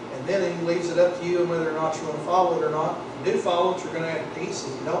 and then He leaves it up to you and whether or not you want to follow it or not. If you do follow it, you're going to have peace.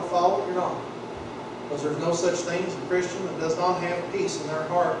 If you don't follow it, you're not. Because there's no such thing as a Christian that does not have peace in their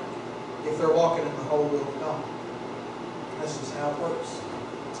heart if they're walking in the whole will of God. That's just how it works.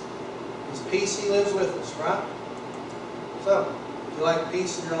 His peace, He lives with us, right? So, if you like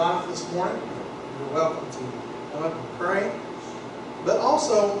peace in your life this morning, you're welcome to come up and pray. But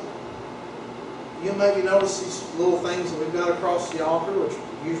also, you maybe notice these little things that we've got across the altar, which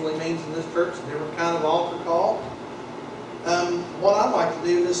usually means in this church a different kind of altar call. What I'd like to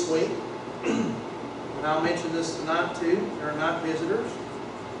do this week, and I'll mention this tonight too, there are night visitors.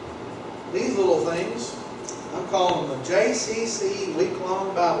 These little things, I'm calling them the JCC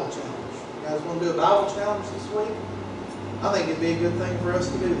week-long Bible challenge. You guys want to do a Bible challenge this week? I think it'd be a good thing for us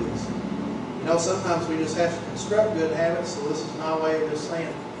to do this. You know, sometimes we just have to construct good habits, so this is my way of just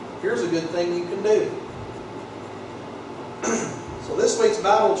saying, here's a good thing you can do. So this week's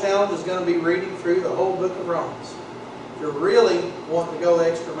Bible challenge is going to be reading through the whole book of Romans. If you're really wanting to go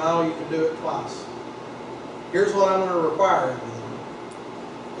the extra mile, you can do it twice. Here's what I'm going to require of you.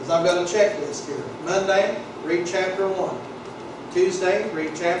 Because I've got a checklist here. Monday, read chapter 1. Tuesday,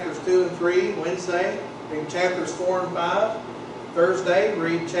 read chapters 2 and 3. Wednesday, read chapters 4 and 5. Thursday,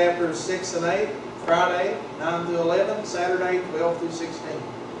 read chapters 6 and 8. Friday, 9 through 11. Saturday, 12 through 16.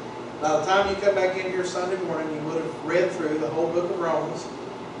 By the time you come back in here Sunday morning, you would have read through the whole book of Romans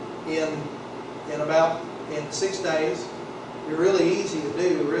in 6 days. It's really easy to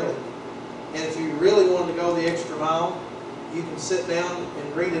do, really. And if you really wanted to go the extra mile, you can sit down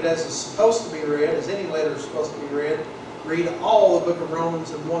and read it as it's supposed to be read, as any letter is supposed to be read. Read all the book of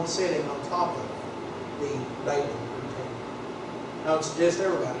Romans in one sitting on top of the daily routine. I would suggest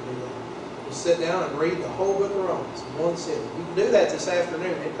everybody do that. Just sit down and read the whole book of Romans in one sitting. You can do that this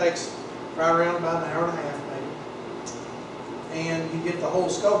afternoon. It takes right around about an hour and a half, maybe. And you get the whole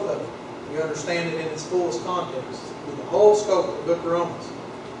scope of it. You understand it in its fullest context. With the whole scope of the book of Romans.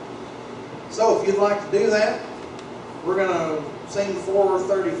 So if you'd like to do that, we're going to sing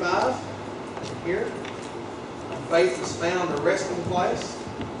 435 here. Faith has found a resting place.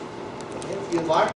 And if you'd like